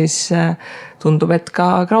hakkama, siis tundub, et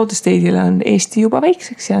ka Crowdestate'ile on Eesti juba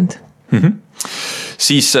väikseks jäänud.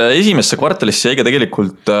 Siis esimesse kvartalisse jäi ka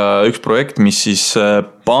tegelikult üks projekt, mis siis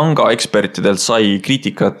panga ekspertidelt sai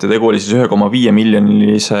kriitikat ja tegu oli siis 1,5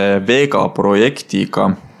 miljonilise Vega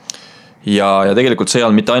projektiga. Ja tegelikult see ei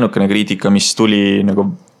olnud mitte ainukene kriitika, mis tuli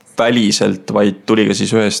nagu väliselt, vaid tuli ka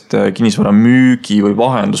siis ühest kinnisvara müügi või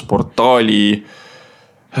vahendusportaali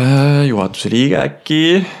juhatuse liige äkki.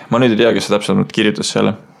 Ma nüüd ei tea, kes see täpselt kirjutas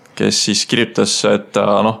seal. Kes siis kirjutas, et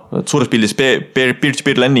suures pildis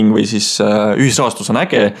peer-to-peer lending või siis ühisrahastus on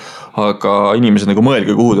äge, aga inimesed nagu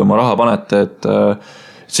mõelge, kuhu te oma raha panete, et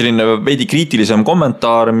selline veidi kriitilisem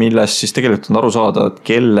kommentaar, millest siis tegelikult on aru saada, et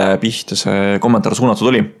kelle pihta see kommentaar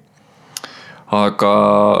suunatud oli. Aga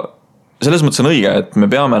selles mõttes on õige, et me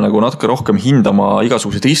peame nagu natuke rohkem hindama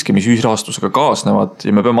igasuguseid riske, mis ühisrahastusega kaasnevad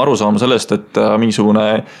ja me peame aru saama sellest, et mingisugune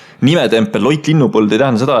nimetempel Loit Linnupõld ei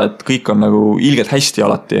tähenda seda, et kõik on nagu ilgelt hästi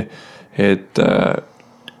alati. Et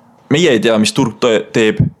meie ei tea, mis turg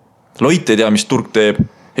teeb, Loit ei tea, mis turg teeb,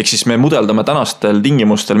 ehk siis me mudeldame tänastel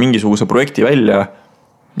tingimustel mingisuguse projekti välja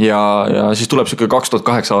ja siis tuleb siuke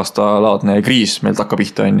 2008 aasta laadne kriis meilt hakka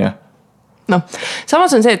pihta, on ju.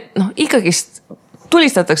 Samas on see, et ikkagist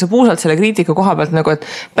tulistatakse puusalt selle kriitika koha pealt nagu, et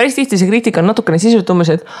päris tihti see kriitika on natukene sisult umbes,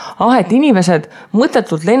 et inimesed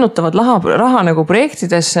mõttetult lennutavad raha nagu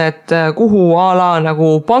projektidesse, et kuhu ala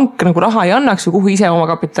nagu pank nagu raha ei annaks või kuhu ise oma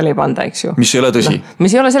kapitali ei panda, eks ju. Mis ei ole tõsi.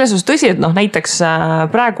 Mis ei ole selles suhtes tõsi, et näiteks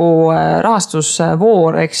praegu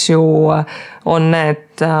rahastusvoor, eks ju, on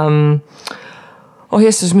need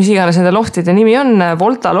mis iganes nende lohtide nimi on,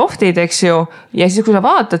 Volta lohtid, eks ju, ja siis kui sa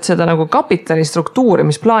vaatad seda nagu kapitali struktuuri,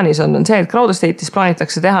 mis plaanis on see, et Crowdestate'is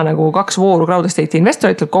plaanitakse teha nagu 2 vooru Crowdestate'i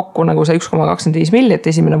investoritelt kokku nagu see 1,25 miljonit,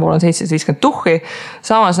 esimene vool on 750 tuhhi,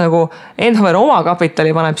 samas nagu Endhover oma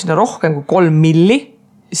kapitali paneb sinna rohkem kui 3 milli,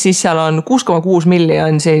 siis seal on 6,6 milli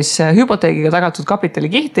on siis hüpoteegiga tagatud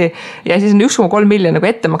kapitalikihti ja siis on 1,3 milli nagu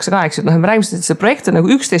ettemakse ka, eks ju, me räägime, et see projekt on nagu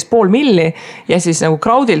 11,5 milli ja siis nagu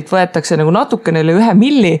Crowdilt võetakse nagu natukene üle 1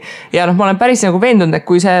 milli ja ma olen päris nagu veendunud, et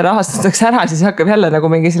kui see rahastatakse ära, siis hakkab jälle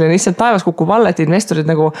nagu mingi selline lihtsalt taevas kukub alla, et investorid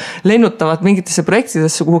nagu lennutavad mingitesse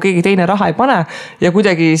projektidesse, kuhu keegi teine raha ei pane ja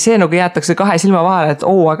kuidagi see nagu jäetakse 2 silma vahele, et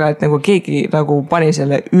aga et nagu keegi nagu pani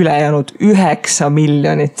selle ülejäänud 9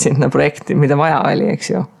 miljonit sinna projekti, mida vaja oli,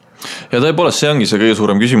 eks ju. Ja tõepoolest see ongi see kõige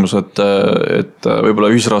suurem küsimus, et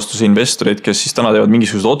võib-olla ühisrahastuse investorid, kes siis täna teevad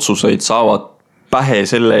mingisuguseid otsuseid, saavad pähe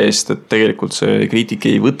selle eest, et tegelikult see kriitik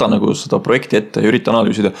ei võta nagu seda projekti ette ja ürita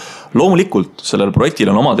analüüsida. Loomulikult sellel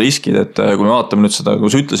projektil on omad riskid, et kui me vaatame nüüd seda,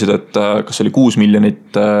 kui sa ütlesid, et kas oli 6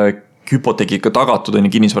 miljonit hüpoteegiga tagatud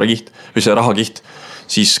on kinnisvarakiht või see rahakiht,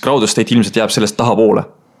 siis Crowdestate ilmselt jääb sellest tahapoole.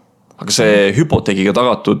 Aga see hüpoteegiga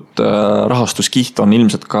tagatud rahastuskiht on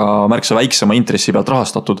ilmselt ka märksa väiksema intressi pealt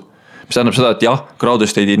rahastatud. Mis tähendab seda, et jah,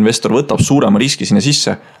 Crowdestate'i investor võtab suurema riski sinna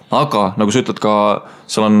sisse, aga nagu sa ütled ka,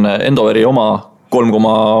 seal on Endoveri oma 3,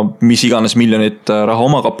 mis iganes miljonit raha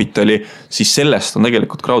oma kapitali, siis sellest on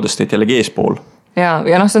tegelikult Crowdestate jällegi eespool. Ja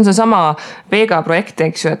see on see sama Vega projekti,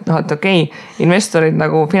 eks ju, et okei, investorid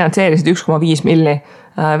nagu finantseerisid 1,5 milli.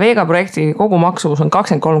 Vega projekti kogu maksumus on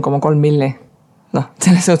 23,3 milli.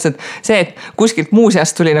 Selles suhtes, et see, et kuskilt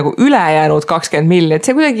muuseast tuli nagu ülejäänud 20 milli, et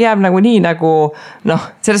see kuidagi jääb nagu nii nagu,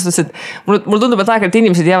 selles suhtes, et mul tundub, et aeg-ajalt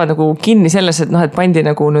inimesed jäävad nagu kinni selles, et et pandi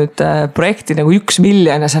nagu nüüd projekti nagu 1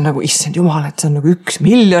 miljon ja see on nagu, issand jumal, et see on nagu 1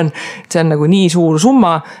 miljon, see on nagu nii suur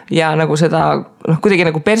summa ja nagu seda kuidagi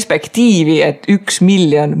nagu perspektiivi, et 1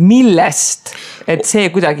 miljon millest, et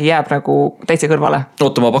see kuidagi jääb nagu täitsa kõrvale.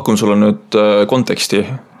 Oota, ma pakun sulle nüüd konteksti.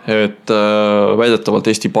 Et väidetavalt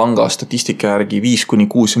Eesti Panga statistika järgi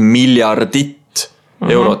 5-6 miljardit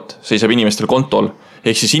eurot seisab inimestel kontol.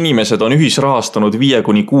 Ehk siis inimesed on ühisrahastanud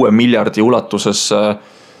 5-6 miljardi ulatuses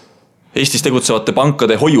Eestis tegutsevate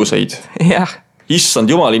pankade hoiuseid. Jah. Issand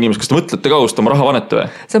jumal inimesed, kas te mõtlete ka, kust oma raha vanete või?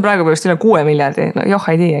 See on praegu pärast üle 6 miljardi. Joh,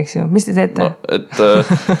 ei tea, eks ju. Mis te teete? Et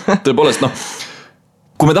tõepoolest,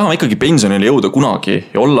 kui me tahame ikkagi pensionile jõuda kunagi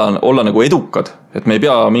ja olla nagu edukad, et me ei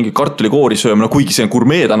pea mingi kartulikoori sööma, kuigi see on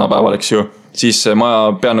gurmee tänapäeval, eks ju, siis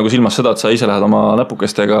ma pean nagu silmas seda, et sa ise lähed oma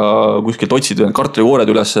näpukestega kuskilt otsid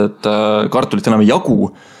kartulikoored üles, et kartulit enam ei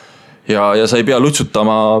jagu ja sa ei pea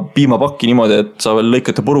lutsutama piimapakki niimoodi, et sa veel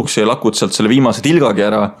lõikate puruks ja lakud sealt selle viimase tilgagi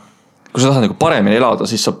ära. Kui sa tahad nagu paremini elada,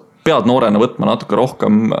 siis sa pead noorena võtma natuke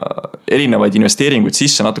rohkem erinevaid investeeringuid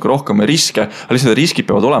sisse, natuke rohkem riske, aga lihtsalt riskid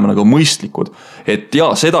peavad olema nagu mõistlikud. Et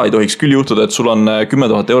jaa, seda ei tohiks küll juhtuda, et sul on 10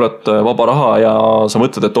 000 eurot vaba raha ja sa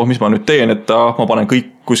mõtled, et mis ma nüüd teen, et ma panen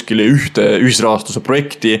kõik kuskile ühte ühisrahastuse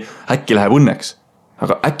projekti, äkki läheb õnneks.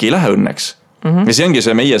 Aga äkki ei lähe õnneks. Ja see ongi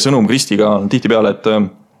see meie sõnum Kristiga tihti peale, et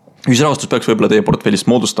ühisrahastus peaks võib-olla teie portfellist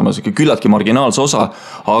moodustama küllaltki marginaalse osa,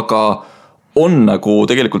 aga on nagu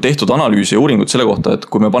tegelikult tehtud analüüsi ja uuringud selle kohta, et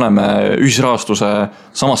kui me paneme ühisrahastuse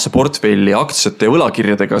samasse portfelli aktsiate ja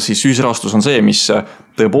võlakirjadega, siis ühisrahastus on see, mis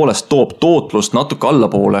tõepoolest toob tootlust natuke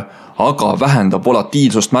allapoole, aga vähendab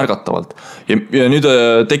volatiilsust märgatavalt. Ja nüüd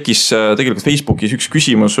tekkis tegelikult Facebookis üks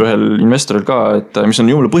küsimus ühel investoril ka, et mis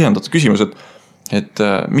on jumala põhjendatud küsimus, et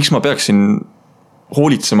miks ma peaksin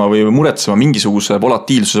hoolitsema või muretsema mingisuguse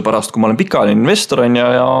volatiilsuse pärast, kui ma olen pikaajaline investor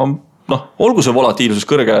ja olgu see volatiilsus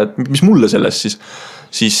kõrge, et mis mulle sellest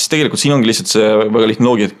siis tegelikult siin ongi lihtsalt see väga lihtne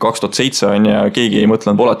loogia, et 2007 on ja keegi ei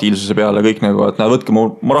mõtlenud volatiilsuse peale kõik nagu, et võtke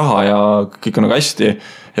mu raha ja kõik on nagu hästi.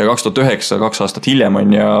 Ja 2009, 2 aastat hiljem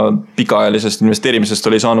on ja pikaajalisest investeerimisest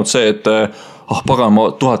oli saanud see, et pagan, ma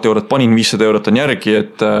 1000 eurot panin, 500 eurot on järgi,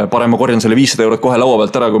 et parem ma korjan selle 500 eurot kohe laua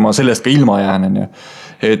pealt ära, kui ma sellest ka ilma jään.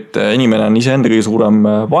 Et inimene on iseenda kõige suurem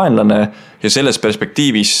vaenlane ja selles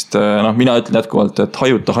perspektiivist mina ütlen jätkuvalt, et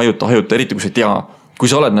hajuta, eriti kui sa ei tea. Kui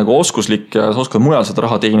sa oled nagu oskuslik ja sa oskad mujal seda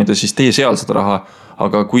raha teenida, siis tee seal seda raha.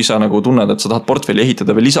 Aga kui sa nagu tunned, et sa tahad portfelli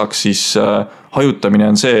ehitada veel lisaks, siis hajutamine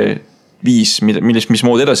on see viis, mis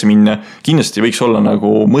moodi edasi minna. Kindlasti võiks olla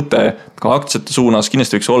nagu mõte ka aktsiate suunas,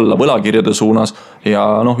 kindlasti võiks olla võlakirjade suunas ja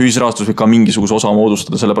ühisrahastus võib ka mingisuguse osa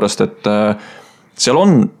moodustada, sellepärast et seal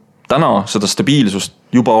on täna seda stabiilsust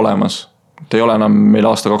juba olemas. Et ei ole enam meil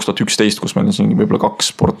aasta 2011, kus meil on siin võib-olla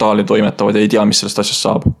 2 portaali toimetavad ja ei tea, mis sellest asjast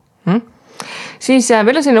saab. Siis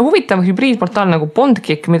veel on selline huvitav hübriidportaal nagu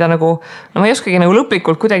BondKick, mida nagu, ma ei oskagi nagu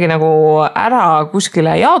lõplikult kuidagi nagu ära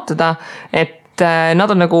kuskile jaotada, et nad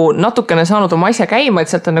on nagu natukene saanud oma asja käima, et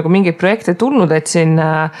sealt on nagu mingeid projekte tulnud, et siin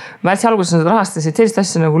märtsi alguses nad rahastasid sellist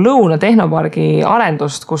asja nagu Lõuna Tehnopargi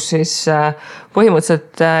arendust, kus siis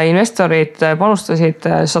põhimõtteliselt investorid panustasid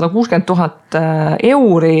 160,000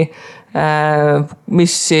 euri,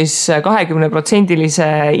 mis siis 20%-lise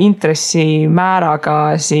intressimääraga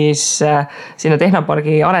siis sinna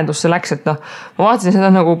Tehnopargi arendusse läks, et ma vaatasin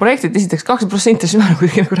seda nagu projektit esiteks 2% sümäär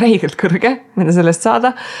kuidagi nagu räigelt kõrge, mida sellest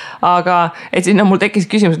saada, aga et siis mul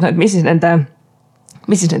tekkis küsimus, et mis siis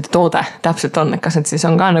nende toode täpselt on, et kas need siis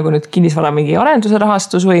on ka nagu nüüd kinnisvara mingi arenduse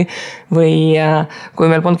rahastus või kui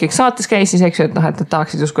meil BondKick saates käis, siis eks ju, et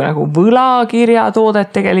tahaksid justkui nagu võlakirja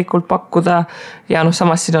toodet tegelikult pakkuda ja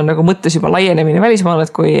samas siin on nagu mõttes juba laienemine välismaal,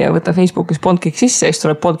 et kui võtta Facebookis BondKick sisse, siis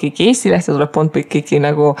tuleb BondKicki Eesti leht ja tuleb BondKicki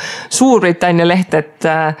nagu Suurbritannia leht, et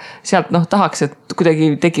sealt tahaks, et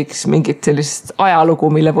kuidagi tekiks mingit sellist ajalugu,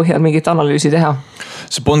 mille põhjal mingit analüüsi teha.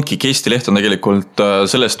 See BondKick Eesti leht on tegelikult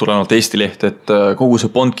sellest tulenevalt Eesti leht, et kogu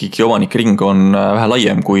see BondKicki omanikring on vähe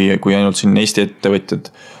laiem kui ainult siin Eesti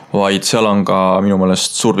ettevõtjad, vaid seal on ka minu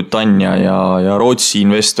meelest Suurbritannia ja Rootsi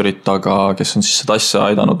investorid taga, kes on siis seda asja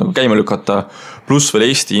aidanud nagu käima lükata, pluss veel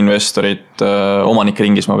Eesti investorid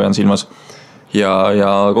omanikringis, ma pean silmas. Ja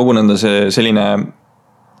kogu nende selline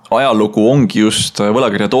ajalugu ongi just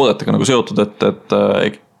võlakirja toodetega nagu seotud, et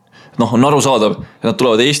on aru saadav, et nad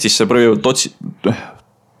tulevad Eestisse,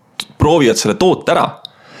 proovivad selle toote ära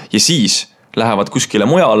ja siis lähevad kuskile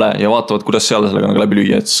mujale ja vaatavad, kuidas seal sellega nagu läbi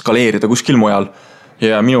lüüa, et skaleerida kuskil mujal.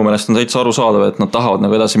 Ja minu meelest on täitsa aru saadav, et nad tahavad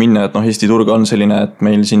nagu edasi minna, et Eesti turg on selline, et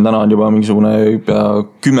meil siin täna on juba mingisugune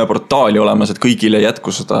 10 portaali olemas, et kõigile ei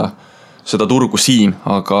jätku seda turgu siin,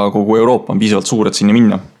 aga kogu Euroopa on piisavalt suur, et sinna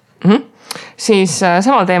minna. Siis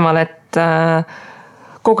samal teemal, et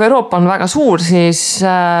kogu Euroopa on väga suur, siis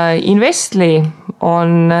Investli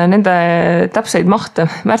on nende täpseid mahte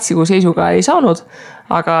märtsikuu seisuga ei saanud,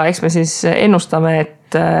 aga eks me siis ennustame, et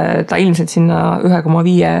ta ilmselt sinna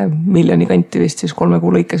 1,5 miljoni kanti vist siis 3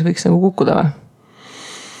 kuu lõikes võiks nagu kukkuda või?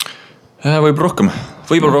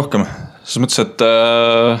 Võib-olla rohkem. Selles mõttes, et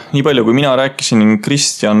nii palju kui mina rääkisin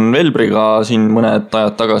Kristjan Velbriga siin mõned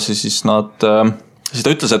ajad tagasi, siis siis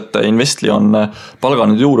ta ütles, et Investli on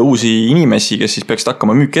palganud juurde uusi inimesi, kes siis peaksid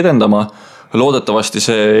hakkama müüki edendama. Loodetavasti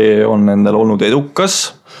see on nendel olnud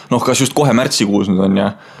edukas. Kas just kohe märtsikuus nüüd on,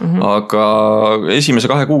 aga esimese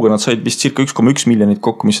 2 kuuga nad said vist circa 1,1 miljonit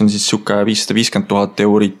kokku, mis on siis siuke 550,000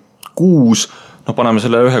 eurit kuus. Paneme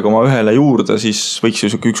selle 1,1 juurde, siis võiks ju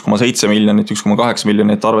 1,7 miljonit, 1,8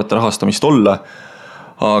 miljonit arvete rahastamist olla.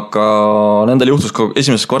 Aga nendel juhtus ka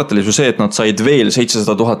esimeses kvartalis ju see, et nad said veel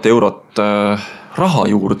 700,000 eurot raha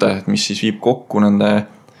juurde, mis siis viib kokku nende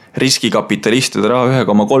riskikapitalistide raha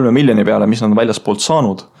 1,3 miljoni peale, mis nad on väljaspoolt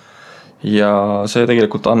saanud. ja see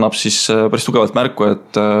tegelikult annab siis päris tugevalt märku,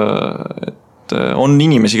 et on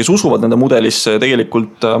inimesi, kes usuvad nende mudelisse ja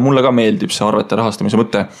tegelikult mulle ka meeldib see arvete rahastamise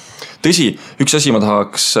mõte. Tõsi, üks asi ma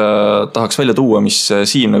tahaks välja tuua, mis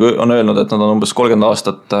Siim on öelnud, et nad on umbes 30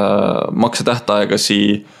 aastat maksetähtaegasi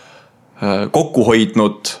kokku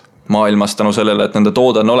hoidnud maailmas tänu sellele, et nende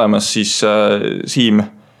toode on olemas, siis Siim,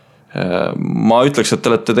 ma ütleks, et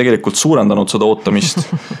te olete tegelikult suurendanud seda ootamist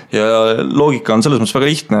ja loogika on selles mõttes väga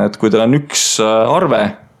lihtne, et kui teil on üks arve,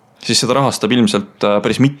 siis seda rahastab ilmselt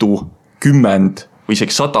päris mitu 10 või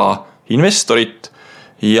isegi 100 investorit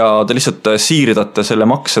ja te lihtsalt siirdate selle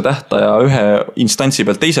makse tähtaja ühe instantsi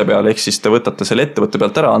pealt teise peale, ehk siis te võtate selle ettevõtte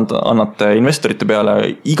pealt ära, annate investorite peale,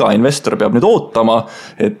 iga investor peab nüüd ootama,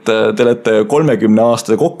 et te olete 30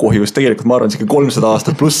 aastase kokkuhoius tegelikult ma arvan, 300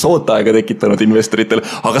 aastat pluss ooteaega tekitanud investoritele,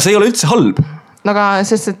 aga see ei ole üldse halb. No aga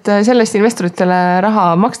sest, et sellest investoritele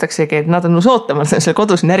raha makstaksegi, et nad on ootama, seal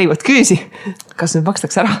kodus närivad küüsi. Kas nüüd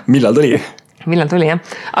makstakse ära? Millal tuli, jah.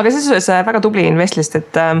 Aga selles suhtes väga tubli investlist,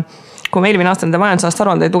 et kui me eelmine aasta nende majandusaasta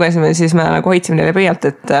aruandeid lugesime, siis me nagu hoidsime neile pöialt,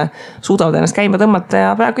 et suudavad ennast käima tõmmata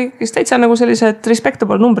ja praegu ikkagi täitsa nagu sellised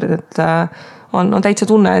respectable numbrid, et on täitsa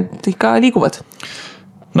tunne, et ikka liiguvad.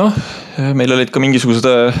 Noh, meil olid ka mingisugused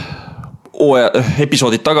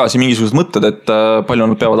episoodid tagasi mingisugused mõtted, et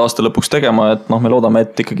palju nad peavad aasta lõpuks tegema, et me loodame,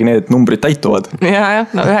 et ikkagi need numbrid täituvad. Ja,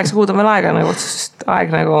 9 kuud on veel aega nagu,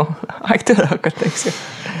 aeg tööle hakata, eks ju.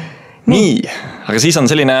 Nii, aga siis on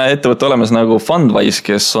selline ettevõte olemas nagu Fundwise,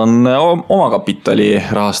 kes on omakapitali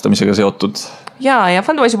rahastamisega seotud. Ja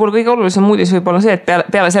Fundwise puhul kõige olulisem uudis võib olla see, et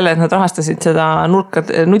peale selle, et nad rahastasid seda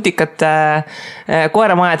nutikat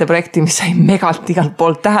koeramajade projekti, mis sai megalt igalt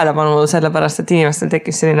poolt tähelepanu, sellepärast, et inimestel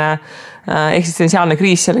tekkis selline eksistentsiaalne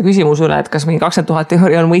kriis selle küsimuse üle, et kas mingi 20 000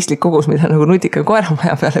 euri on mõistlik kogus, mida nagu nutika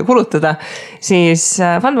koeramaja peale kulutada, siis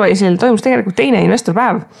Fundwise'il toimus tegelikult teine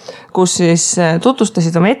investorpäev, kus siis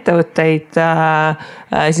tutvustasid oma ettevõtteid,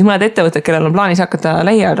 siis mõned ettevõtted, kellel on plaanis hakata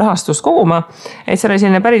lähiajal rahastust koguma, et see oli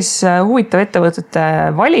selline päris huvitav ettevõtete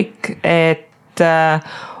valik, et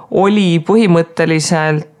oli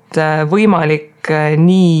põhimõtteliselt võimalik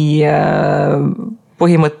nii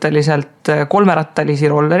põhimõtteliselt 3-rattalisi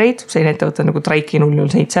rollereid, selline ettevõte nagu Traiki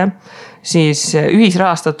 007, siis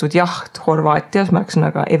ühisrahastatud jaht Horvaatias,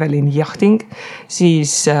 märksõnaga Evelyn Yachting,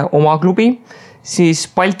 siis oma klubi, siis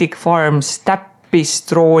Baltic Farms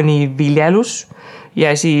täppisdrooni viljelus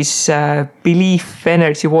ja siis Belief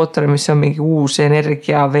Energy Water, mis on mingi uus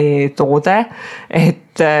energiavee toode,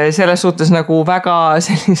 et selles suhtes nagu väga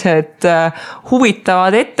sellised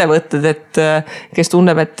huvitavad ettevõtted, et kes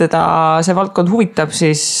tunneb, et teda see valdkond huvitab,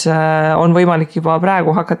 siis on võimalik juba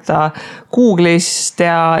praegu hakata Google'ist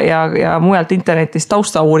ja mujalt internetist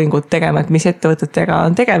taustauuringut tegema, et mis ettevõtetega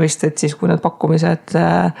on tegemist, et siis kui need pakkumised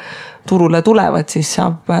turule tulevad, siis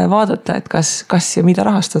saab vaadata, et kas ja mida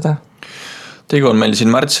rahastada. Tegu on meil siin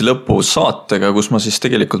märtsi lõpus saatega, kus ma siis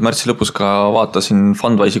tegelikult märtsi lõpus ka vaatasin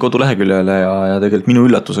Fundwise'i koduleheküljele ja tegelikult minu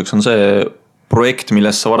üllatuseks on see projekt,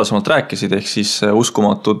 millest sa varasemalt rääkisid, ehk siis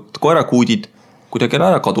uskumatud koerakuudid kuidagi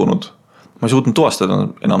ära kadunud. Ma ei suutnud tuvastada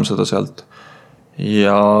enam seda sealt.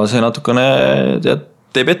 Ja see natukene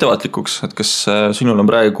teeb ettevaatlikuks, et kas sinul on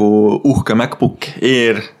praegu uhke MacBook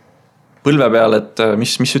Air põlve peal, et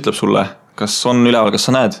mis ütleb sulle? Kas on üleval, kas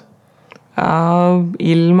sa näed?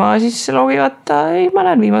 Ilma siis loogivata ei, ma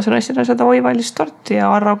näen viimasena asjana seda oivalist torti ja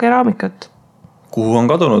Arro keraamikat. Kuhu on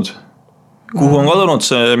kadunud? Kuhu on kadunud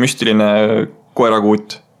see müstiline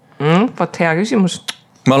koerakuut? Võt hea küsimus.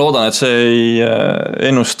 Ma loodan, et see ei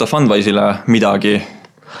ennusta Fundwise'ile midagi.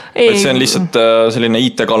 Et see on lihtsalt selline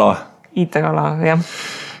IT-kala. IT-kala, jah.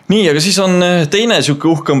 Nii, aga siis on teine siuke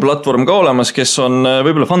uhkem platvorm ka olemas, kes on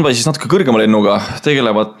võib-olla Fundwise'is natuke kõrgema lennuga,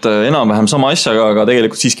 tegelevad enam-vähem sama asjaga, aga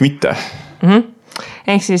tegelikult siiski mitte.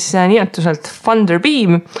 Ehk siis nimetuselt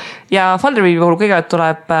Funderbeam ja Funderbeami puhul kõigepealt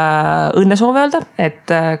tuleb õnnesoove öelda,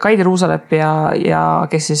 et Kaidi Ruusalep ja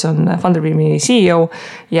kes siis on Funderbeami CEO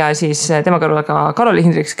ja siis tema kõrvaga Karoli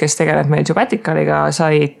Hindriks, kes tegeleb meil Jobaticaliga,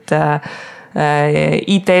 said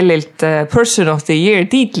ITL-ilt Person of the Year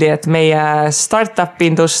tiitli, et meie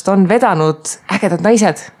startup-indust on vedanud ägedad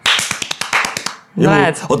naised.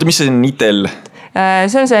 Oota, mis see on ITL?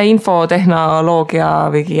 See on see infotehnoloogia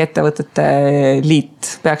või ettevõtete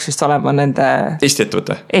liit, peaks vist olema nende... Eesti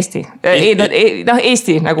ettevõte? Eesti.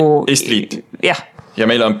 Eesti nagu... Eesti liit? Jah.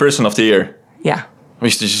 Ja meil on Person of the Year? Jah.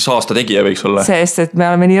 Mis ta siis aasta tegija võiks olla? Sest, et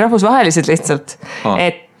me oleme nii rahvusvahelised lihtsalt,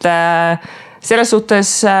 et selles suhtes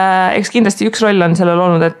eks kindlasti üks roll on sellel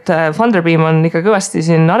olnud, et Funderbeam on ikka kõvasti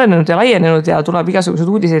siin arenenud ja laienenud ja tuleb igasugused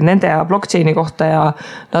uudiseid nende ja blockchaini kohta ja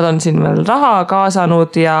nad on siin veel raha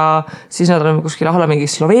kaasanud ja siis nad on kuskil mingi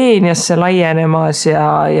Sloveeniasse laienemas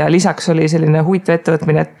ja lisaks oli selline huvitav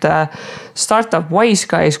ettevõtmine, et startup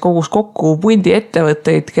Wiseguys kogus kokku pundi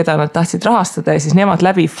ettevõtteid, keda nad tahtsid rahastada ja siis nemad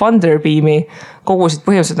läbi Funderbeami kogusid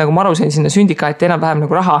põhimõtteliselt, nagu ma aru sain, sinna sündikaati enam-vähem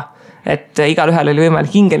nagu raha. Et igal ühel oli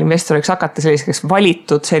võimalik ingelinvestoriks hakata selliseks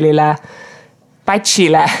valitud sellile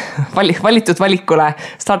batchile, valitud valikule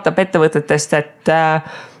startup ettevõtetest,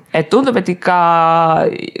 et tundub, et ikka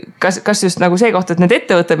kas just nagu see koht, et need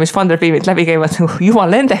ettevõtted, mis Funderbeamit läbi käivad,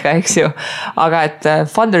 jumal nendega, eks ju. Aga et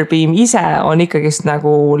Funderbeam ise on ikkagist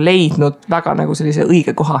nagu leidnud väga nagu sellise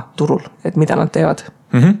õige koha turul, et mida nad teevad.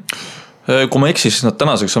 Kui ma eksin, siis nad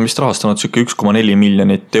tänaseks on vist rahastanud circa 1,4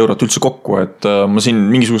 miljonit eurot üldse kokku, et ma siin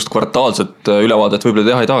mingisugust kvartaalset ülevaadet võib-olla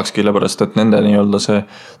teha ei tahakski, sellepärast et nende nii-öelda see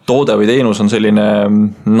toode või teenus on selline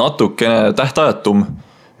natukene tähtajatum.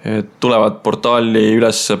 Et tulevad portaali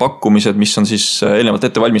üles pakkumised, mis on siis eelnevalt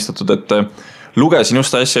ette valmistatud, et lugesin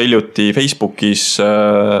just äsja hiljuti Facebookis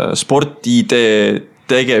Sport-ID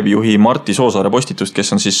tegevjuhi Martti Soosaare postitust,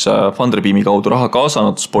 kes on siis Funderbeami kaudu raha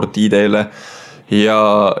kaasanud Sport-ID'le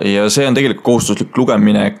ja see on tegelikult kohustuslik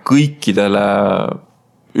lugemine kõikidele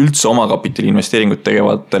üldse omakapitali investeeringut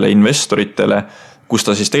tegevatele investoritele, kus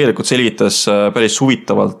ta siis tegelikult selgitas päris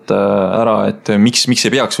huvitavalt ära, et miks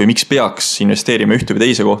ei peaks või miks peaks investeerima ühte või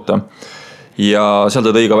teise kohta. Ja seal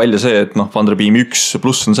ta tõi ka välja see, et Funderbeam 1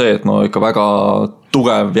 pluss on see, et ikka väga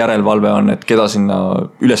tugev järelevalve on, et keda sinna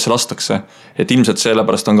üles lastakse. Et ilmselt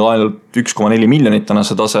sellepärast on ka ainult 1,4 miljonit täna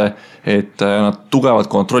see tase, et nad tugevad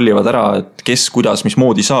kontrollivad ära, et kes, kuidas, mis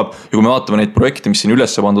moodi saab. Ja kui me vaatame neid projekte, mis siin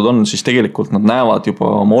üles pandud on, siis tegelikult nad näevad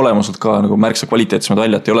juba oma olemuselt ka nagu märksa kvaliteetsemad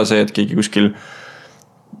välja, et ei ole see, et keegi kuskil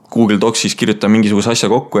Google Docsis kirjutab mingisuguse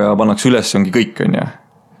asja kokku ja pannakse üles, ongi kõik on ja.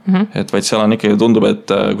 Et vaid seal on ikkagi tundub, et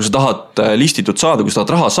kui sa tahad listitud saada, kui sa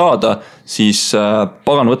tahad raha saada, siis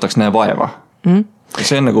pagan võtaks näe vaeva.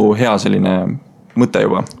 See on nagu hea selline mõte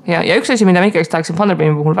juba. Ja üks asi, mida ma ikkagi tahaksin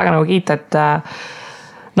Funderbeami puhul väga nagu kiita, et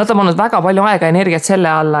nad on olnud väga palju aega energiat selle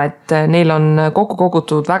alla, et neil on kokku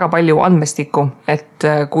kogutud väga palju andmestikku, et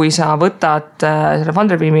kui sa võtad selle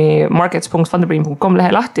Funderbeami markets.funderbeam.com lehe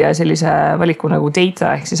lahti ja sellise valiku nagu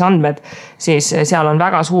data ehk siis andmed, siis seal on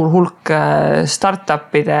väga suur hulk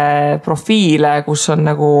startupide profiile, kus on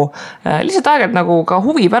nagu lihtsalt aeg-ajalt nagu ka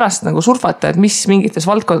huvi pärast nagu surfata, et mis mingites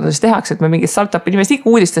valdkondades tehakse, et me mingid startupi nimest ikka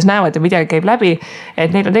uudistes näevad ja midagi käib läbi,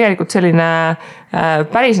 et neil on tegelikult selline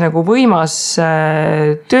päris nagu võimas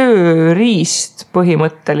tööriist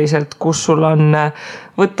põhimõtteliselt, kus sul on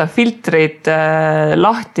võtta filtrid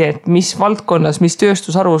lahti, et mis valdkonnas, mis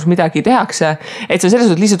tööstusarvus midagi tehakse. Et see on selles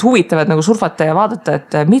suhtes lihtsalt huvitav, et nagu surfata ja vaadata, et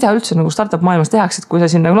mida üldse nagu startup maailmas tehakse, et kui sa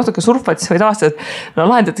siin nagu natuke surfad, siis võid avastada, et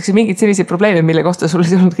lahendatakse mingeid selliseid probleeme, mille kohta sul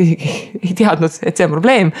ei olnud keegi ei teadnud, et see on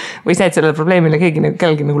probleem või see, et sellele probleemile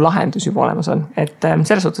kellelgi nagu lahendus juba olemas on. Et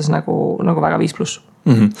selles suhtes nagu väga 5+.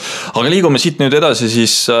 Aga liigume siit nüüd edasi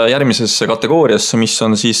siis järgmisesse kategooriasse, mis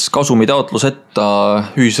on siis kasumi taotluseta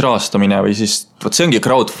ühisrahastamine või siis, see ongi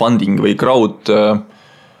crowdfunding või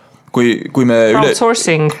kui me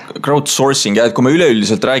crowdsourcing, et kui me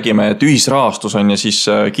üleüldiselt räägime, et ühisrahastus on ja siis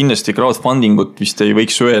kindlasti crowdfundingut vist ei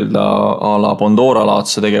võiks öelda a la Pandora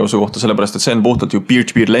laadse tegevuse kohta, sellepärast et see on puhtalt ju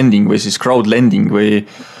peer-to-peer lending või siis crowd lending või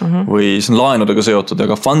see on laenudega seotud,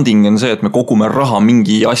 aga funding on see, et me kogume raha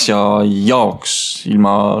mingi asja jaoks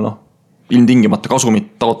ilma ilmtingimata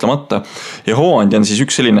kasumit taotlemata. Ja Hooandja on siis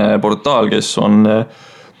üks selline portaal, kes on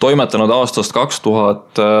toimetanud aastast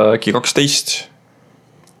 2012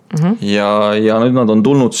 ja nüüd nad on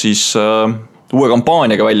tulnud siis uue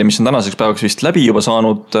kampaaniaga välja, mis on tänaseks päevaks vist läbi juba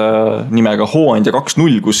saanud nimega Hooandja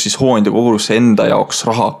 2.0, kus siis Hooandja kogus enda jaoks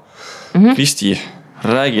raha. Kristi,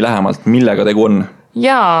 räägi lähemalt, millega tegu on?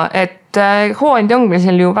 Jaa, et Hooandja on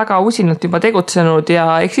meil ju väga usinalt juba tegutsenud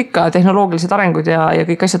ja eks ikka tehnoloogilised arengud ja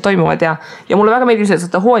kõik asjad toimuvad ja mulle väga meeldib,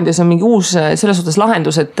 et Hooandjas on mingi uus selles suhtes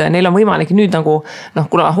lahendus, et neil on võimalik nüüd nagu,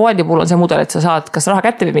 kuna Hooandja puhul on see mudel, et sa saad kas raha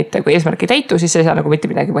kätte või mitte, kui eesmärk ei täitu, siis ei saa nagu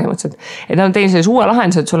mitte midagi põhimõtteliselt. Et nad on teinud sellise uue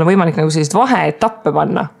lahenduse, et sul on võimalik nagu sellist vaheetappe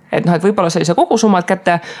panna. Et võib-olla sa ei saa kogu summad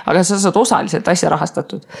kätte, aga sa saad osaliselt asja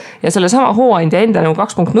rahastatud. Ja selle sama Hooandja enda nagu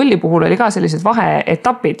 2.0 puhul oli ka sellised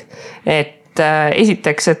vaheetapid, et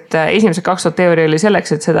esiteks, et esimesed 2000 euri oli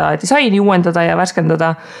selleks, et seda disaini uuendada ja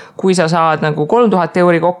värskendada. Kui sa saad nagu 3000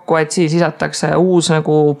 euri kokku, et siis lisatakse uus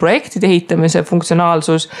nagu projektide ehitamise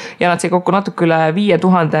funktsionaalsus ja nad sai kokku natuke üle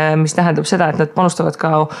 5000, mis tähendab seda, et nad panustavad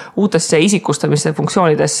ka uutesse isikustamiste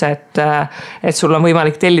funktsioonidesse, et sul on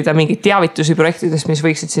võimalik tellida mingeid teavitusi projektidest, mis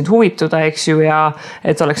võiksid sind huvituda, eks ju, ja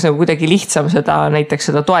et oleks nagu kuidagi lihtsam seda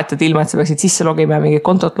näiteks seda toetada ilma, et sa peaksid sisse logima ja mingid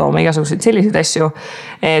kontot looma, igasuguseid selliseid asju,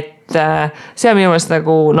 et see on minu meelest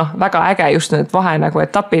nagu väga äge just need vahe nagu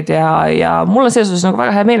etapid ja mul on selles osas nagu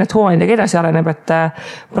väga hea meel, et Hooandjaga edasi areneb, et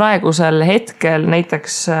praegusel hetkel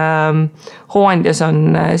näiteks Hooandjas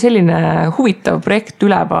on selline huvitav projekt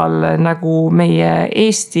üleval nagu meie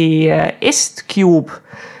Eesti S-Cube,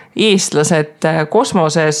 eestlased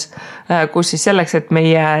kosmoses, kus siis selleks, et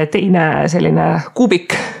meie teine selline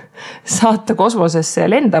kuubik saata kosmosesse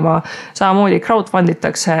lendama, samamoodi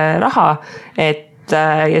crowdfunditakse raha,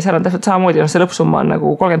 ja seal on täpselt samamoodi, see lõppsumma on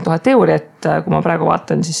nagu 30 000 euri, et kui ma praegu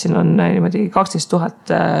vaatan, siis siin on niimoodi 12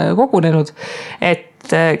 000 kogunenud, et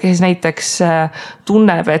kes näiteks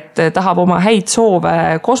tunneb, et tahab oma häid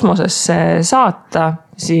soove kosmosesse saata,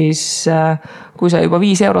 siis kui sa juba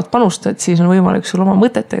 5 eurot panustad, siis on võimalik sul oma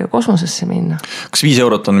mõtetega kosmosesse minna. Kas 5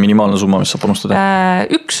 eurot on minimaalne summa, mis saab panustada?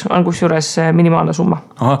 Üks on kusjuures minimaalne summa.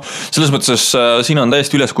 Aha, selles mõttes siin on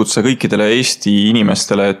täiesti üleskutse kõikidele Eesti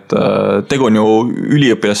inimestele, et tegu on ju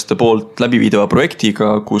üliõpilaste poolt läbiviidava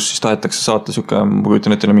projektiga, kus siis tahetakse saata siuke, ma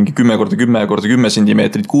kujutan ette, mingi 10x10x10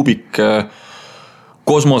 sentimeetrit kuubik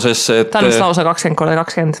kosmosesse, et... Ta on vist lausa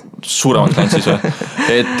 20x20. Suuremalt läinud siis või?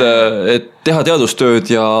 Et teha teadustööd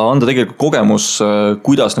ja anda tegelikult kogemus,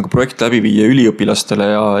 kuidas nagu projekt läbi viia üliõpilastele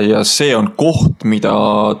ja see on koht, mida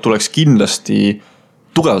tuleks kindlasti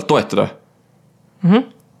tugevalt toetada.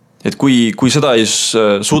 Et kui seda ei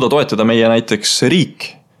suuda toetada meie näiteks riik,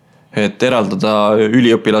 et eraldada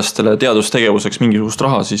üliõpilastele teadustegevuseks mingisugust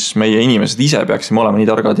raha, siis meie inimesed ise peaksime olema nii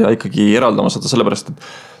targad ja ikkagi eraldama seda sellepärast,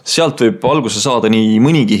 et sealt võib alguse saada nii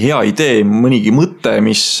mõnigi hea idee, mõnigi mõte,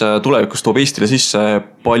 mis tulevikus toob Eestile sisse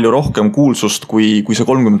palju rohkem kuulsust kui see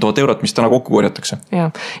 30 000 eurot, mis täna kokku korjatakse. Ja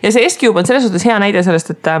see S-Cube on selles suhtes hea näide sellest,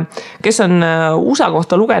 et kes on USA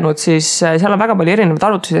kohta lugenud, siis seal on väga palju erinevad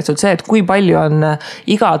arvutusi tehtud see, et kui palju on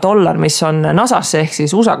iga dollar, mis on NASAsse ehk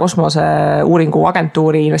siis USA kosmoseuuringu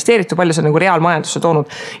agentuuri investeeritud, palju see on nagu reaalmajandusse toonud.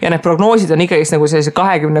 Ja need prognoosid on ikkagi nagu sellise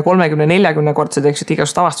 20, 30, 40 kordsed, eks, et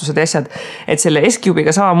igasugused avastused ja asjad, et selle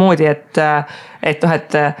S-Cube'iga samamoodi, et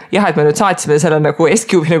me nüüd saatsime selle nagu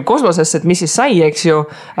S-Cube'i nagu kosmosesse, et mis siis sai, eks ju,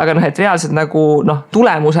 aga et reaalselt nagu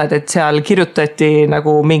tulemused, et seal kirjutati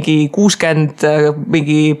nagu mingi 60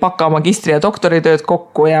 mingi baka, magistri ja doktoritööd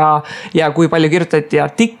kokku ja kui palju kirjutati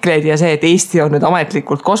artikleid ja see, et Eesti on nüüd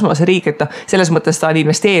ametlikult kosmoseriik, et selles mõttes ta on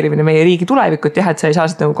investeerimine meie riigi tulevikut, et sa ei saa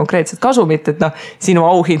siit nagu konkreetset kasumit, et sinu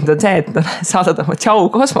auhind on see, et saadad oma tšau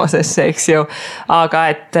kosmosesse, eks ju, aga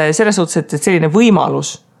et selles suhtes, et selline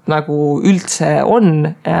võimalus nagu üldse on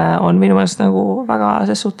minu meelest nagu väga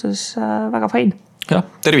ses suhtes väga fine. Jah,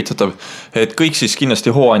 tervitatav, et kõik siis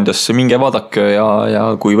kindlasti Hooandjasse minge vaadake ja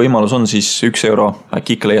kui võimalus on, siis 1 euro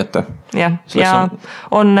äkki ikka leiate. Ja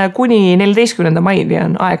on kuni 14. maini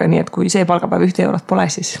on aega, nii et kui see palgapäev 1 eurot pole,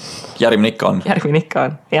 siis järgmine ikka on,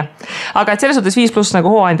 jah. Aga et selles suhtes 5+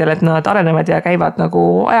 nagu Hooandjal, et nad arenevad ja käivad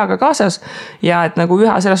nagu ajaga kaasas ja et nagu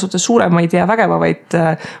üha selles suhtes suuremaid ja vägevavaid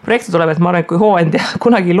projekte tuleb, et ma arvan, et kui Hooandja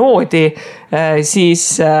kunagi loodi, siis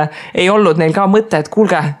ei olnud neil ka mõte, et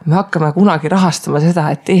kuulge, me hakkame kunagi rahastama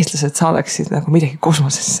seda, et eestlased saadaksid nagu midagi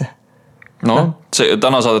kosmosesse.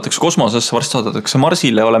 Täna saadetakse kosmosesse, varsti saadetakse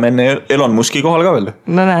Marsile, oleme enne Elon Muski kohal ka veel.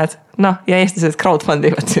 Näed, ja eestlased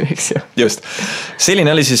crowdfundivad siin, eks ju. Just.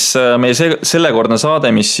 Selline oli siis meie sellekordne saade,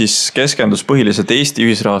 mis siis keskendus põhiliselt Eesti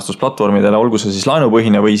ühisrahastusplatvormidele, olgu see siis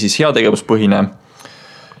laenupõhine või siis heategevuspõhine.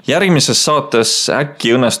 Järgmises saates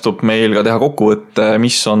äkki õnnestub meil ka teha kokkuvõtte,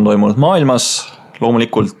 mis on toimunud maailmas.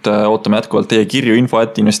 Loomulikult ootame jätkuvalt teie kirju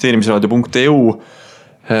info@investeerimisraadio.eu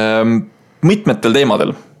mitmetel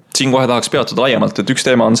teemadel. Siin kohe tahaks peatuda laiemalt, et üks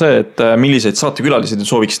teema on see, et milliseid saatekülalisi te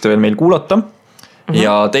sooviksite veel meil kuulata.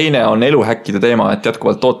 Ja teine on eluhäkkide teema, et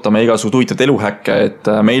jätkuvalt ootame igasugused huvitavad eluhäkke, et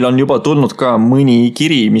meil on juba tulnud ka mõni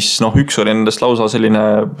kiri, mis üks oli nendest lausa selline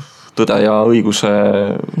tõde ja õiguse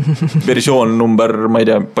versioon number, ma ei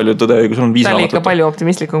tea, palju tõde ja õigus on 5 raamatut. Ta oli ikka palju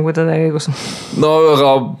optimistlikum kui tõde ja õigus. No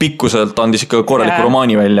aga pikkuselt andis ikka korraliku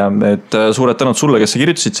romaani välja, et suured tänud sulle, kes sa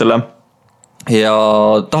kirjutasid selle. Ja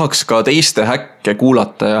tahaks ka teiste häkke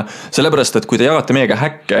kuulata ja sellepärast, et kui te jagate meiega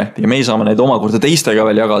häkke ja me saame neid omakorda teistega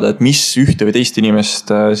veel jagada, et mis ühte või teist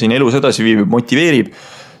inimest siin elus edasi viibib, motiveerib,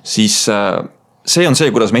 siis see on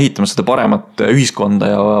see, kuidas me ehitame seda paremat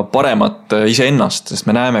ühiskonda ja paremat iseennast, sest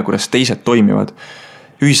me näeme, kuidas teised toimivad.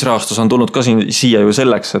 ühisrahastus on tulnud ka siia ju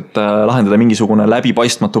selleks, et lahendada mingisugune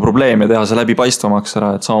läbipaistmatu probleem ja teha see läbipaistvamaks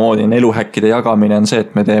ära, et samamoodi on eluhäkkide jagamine on see,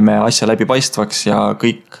 et me teeme asja läbipaistvaks ja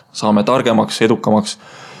kõik saame targemaks, edukamaks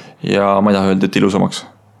ja ma ei taha öelda, et ilusamaks.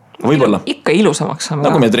 Võib-olla. Ikka ilusamaks saame.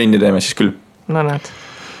 Nagu me trenni teeme, siis küll. No näed.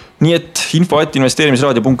 Nii et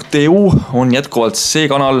info@investeerimisraadio.eu on jätkuvalt see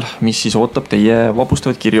kanal, mis siis ootab teie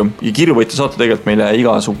vapustavaid kirju. Ja kirju võite saata tegelikult meile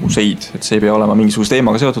igasuguseid, et see ei pea olema mingisuguse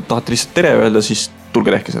teemaga seotud, tahate lihtsalt tere öelda, siis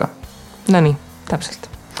tulge tehke seda. No nii, täpselt.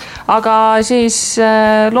 Aga siis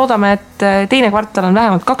loodame, et teine kvartal on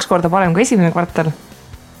vähemalt 2 korda parem kui esimene kvartal.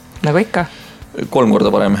 Nagu ikka. 3 korda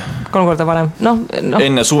parem. 3 korda parem. No.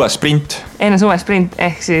 Enne suve sprint. Enne suve sprint,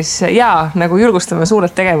 ehk siis jaa, nagu julgustame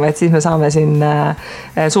suurelt tegema, et siis me saame siin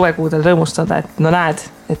suvekuudel rõõmustada, et no näed,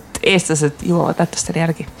 et eestlased jõuavad lätlastele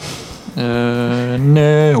järgi.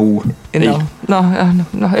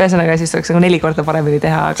 Ühesõnaga siis tuleks nagu 4 korda paremini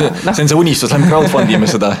teha. Aga, see on see unistus, lähme crowdfundime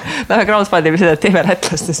seda. Lähme crowdfundime seda, et teeme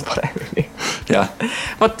lätlastest paremini. Ja.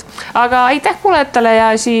 Vot, aga aitäh kuulajatele ja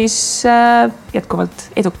siis jätkuvalt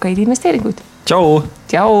edukaid investeeringuid. Tšau!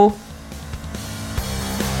 Tšau!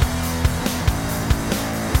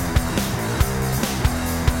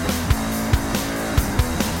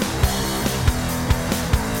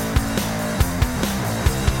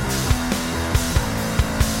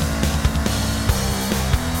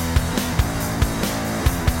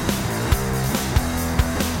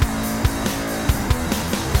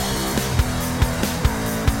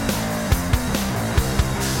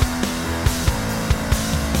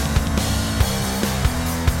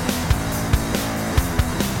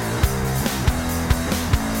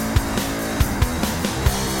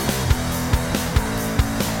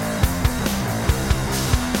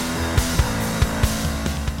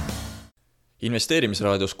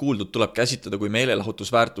 Investeerimisraadios kuuldud tuleb käsitleda kui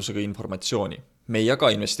meelelahutusväärtusega informatsiooni. Me ei jaga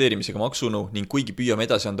investeerimisega maksunu ning kuigi püüame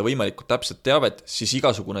edasi anda võimalikult täpset teavet, siis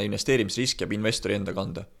igasugune investeerimisrisk jääb investori enda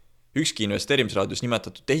kanda. Ükski investeerimisraadios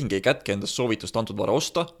nimetatud tehing ei kätke endast soovitust antud vara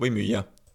osta või müüa.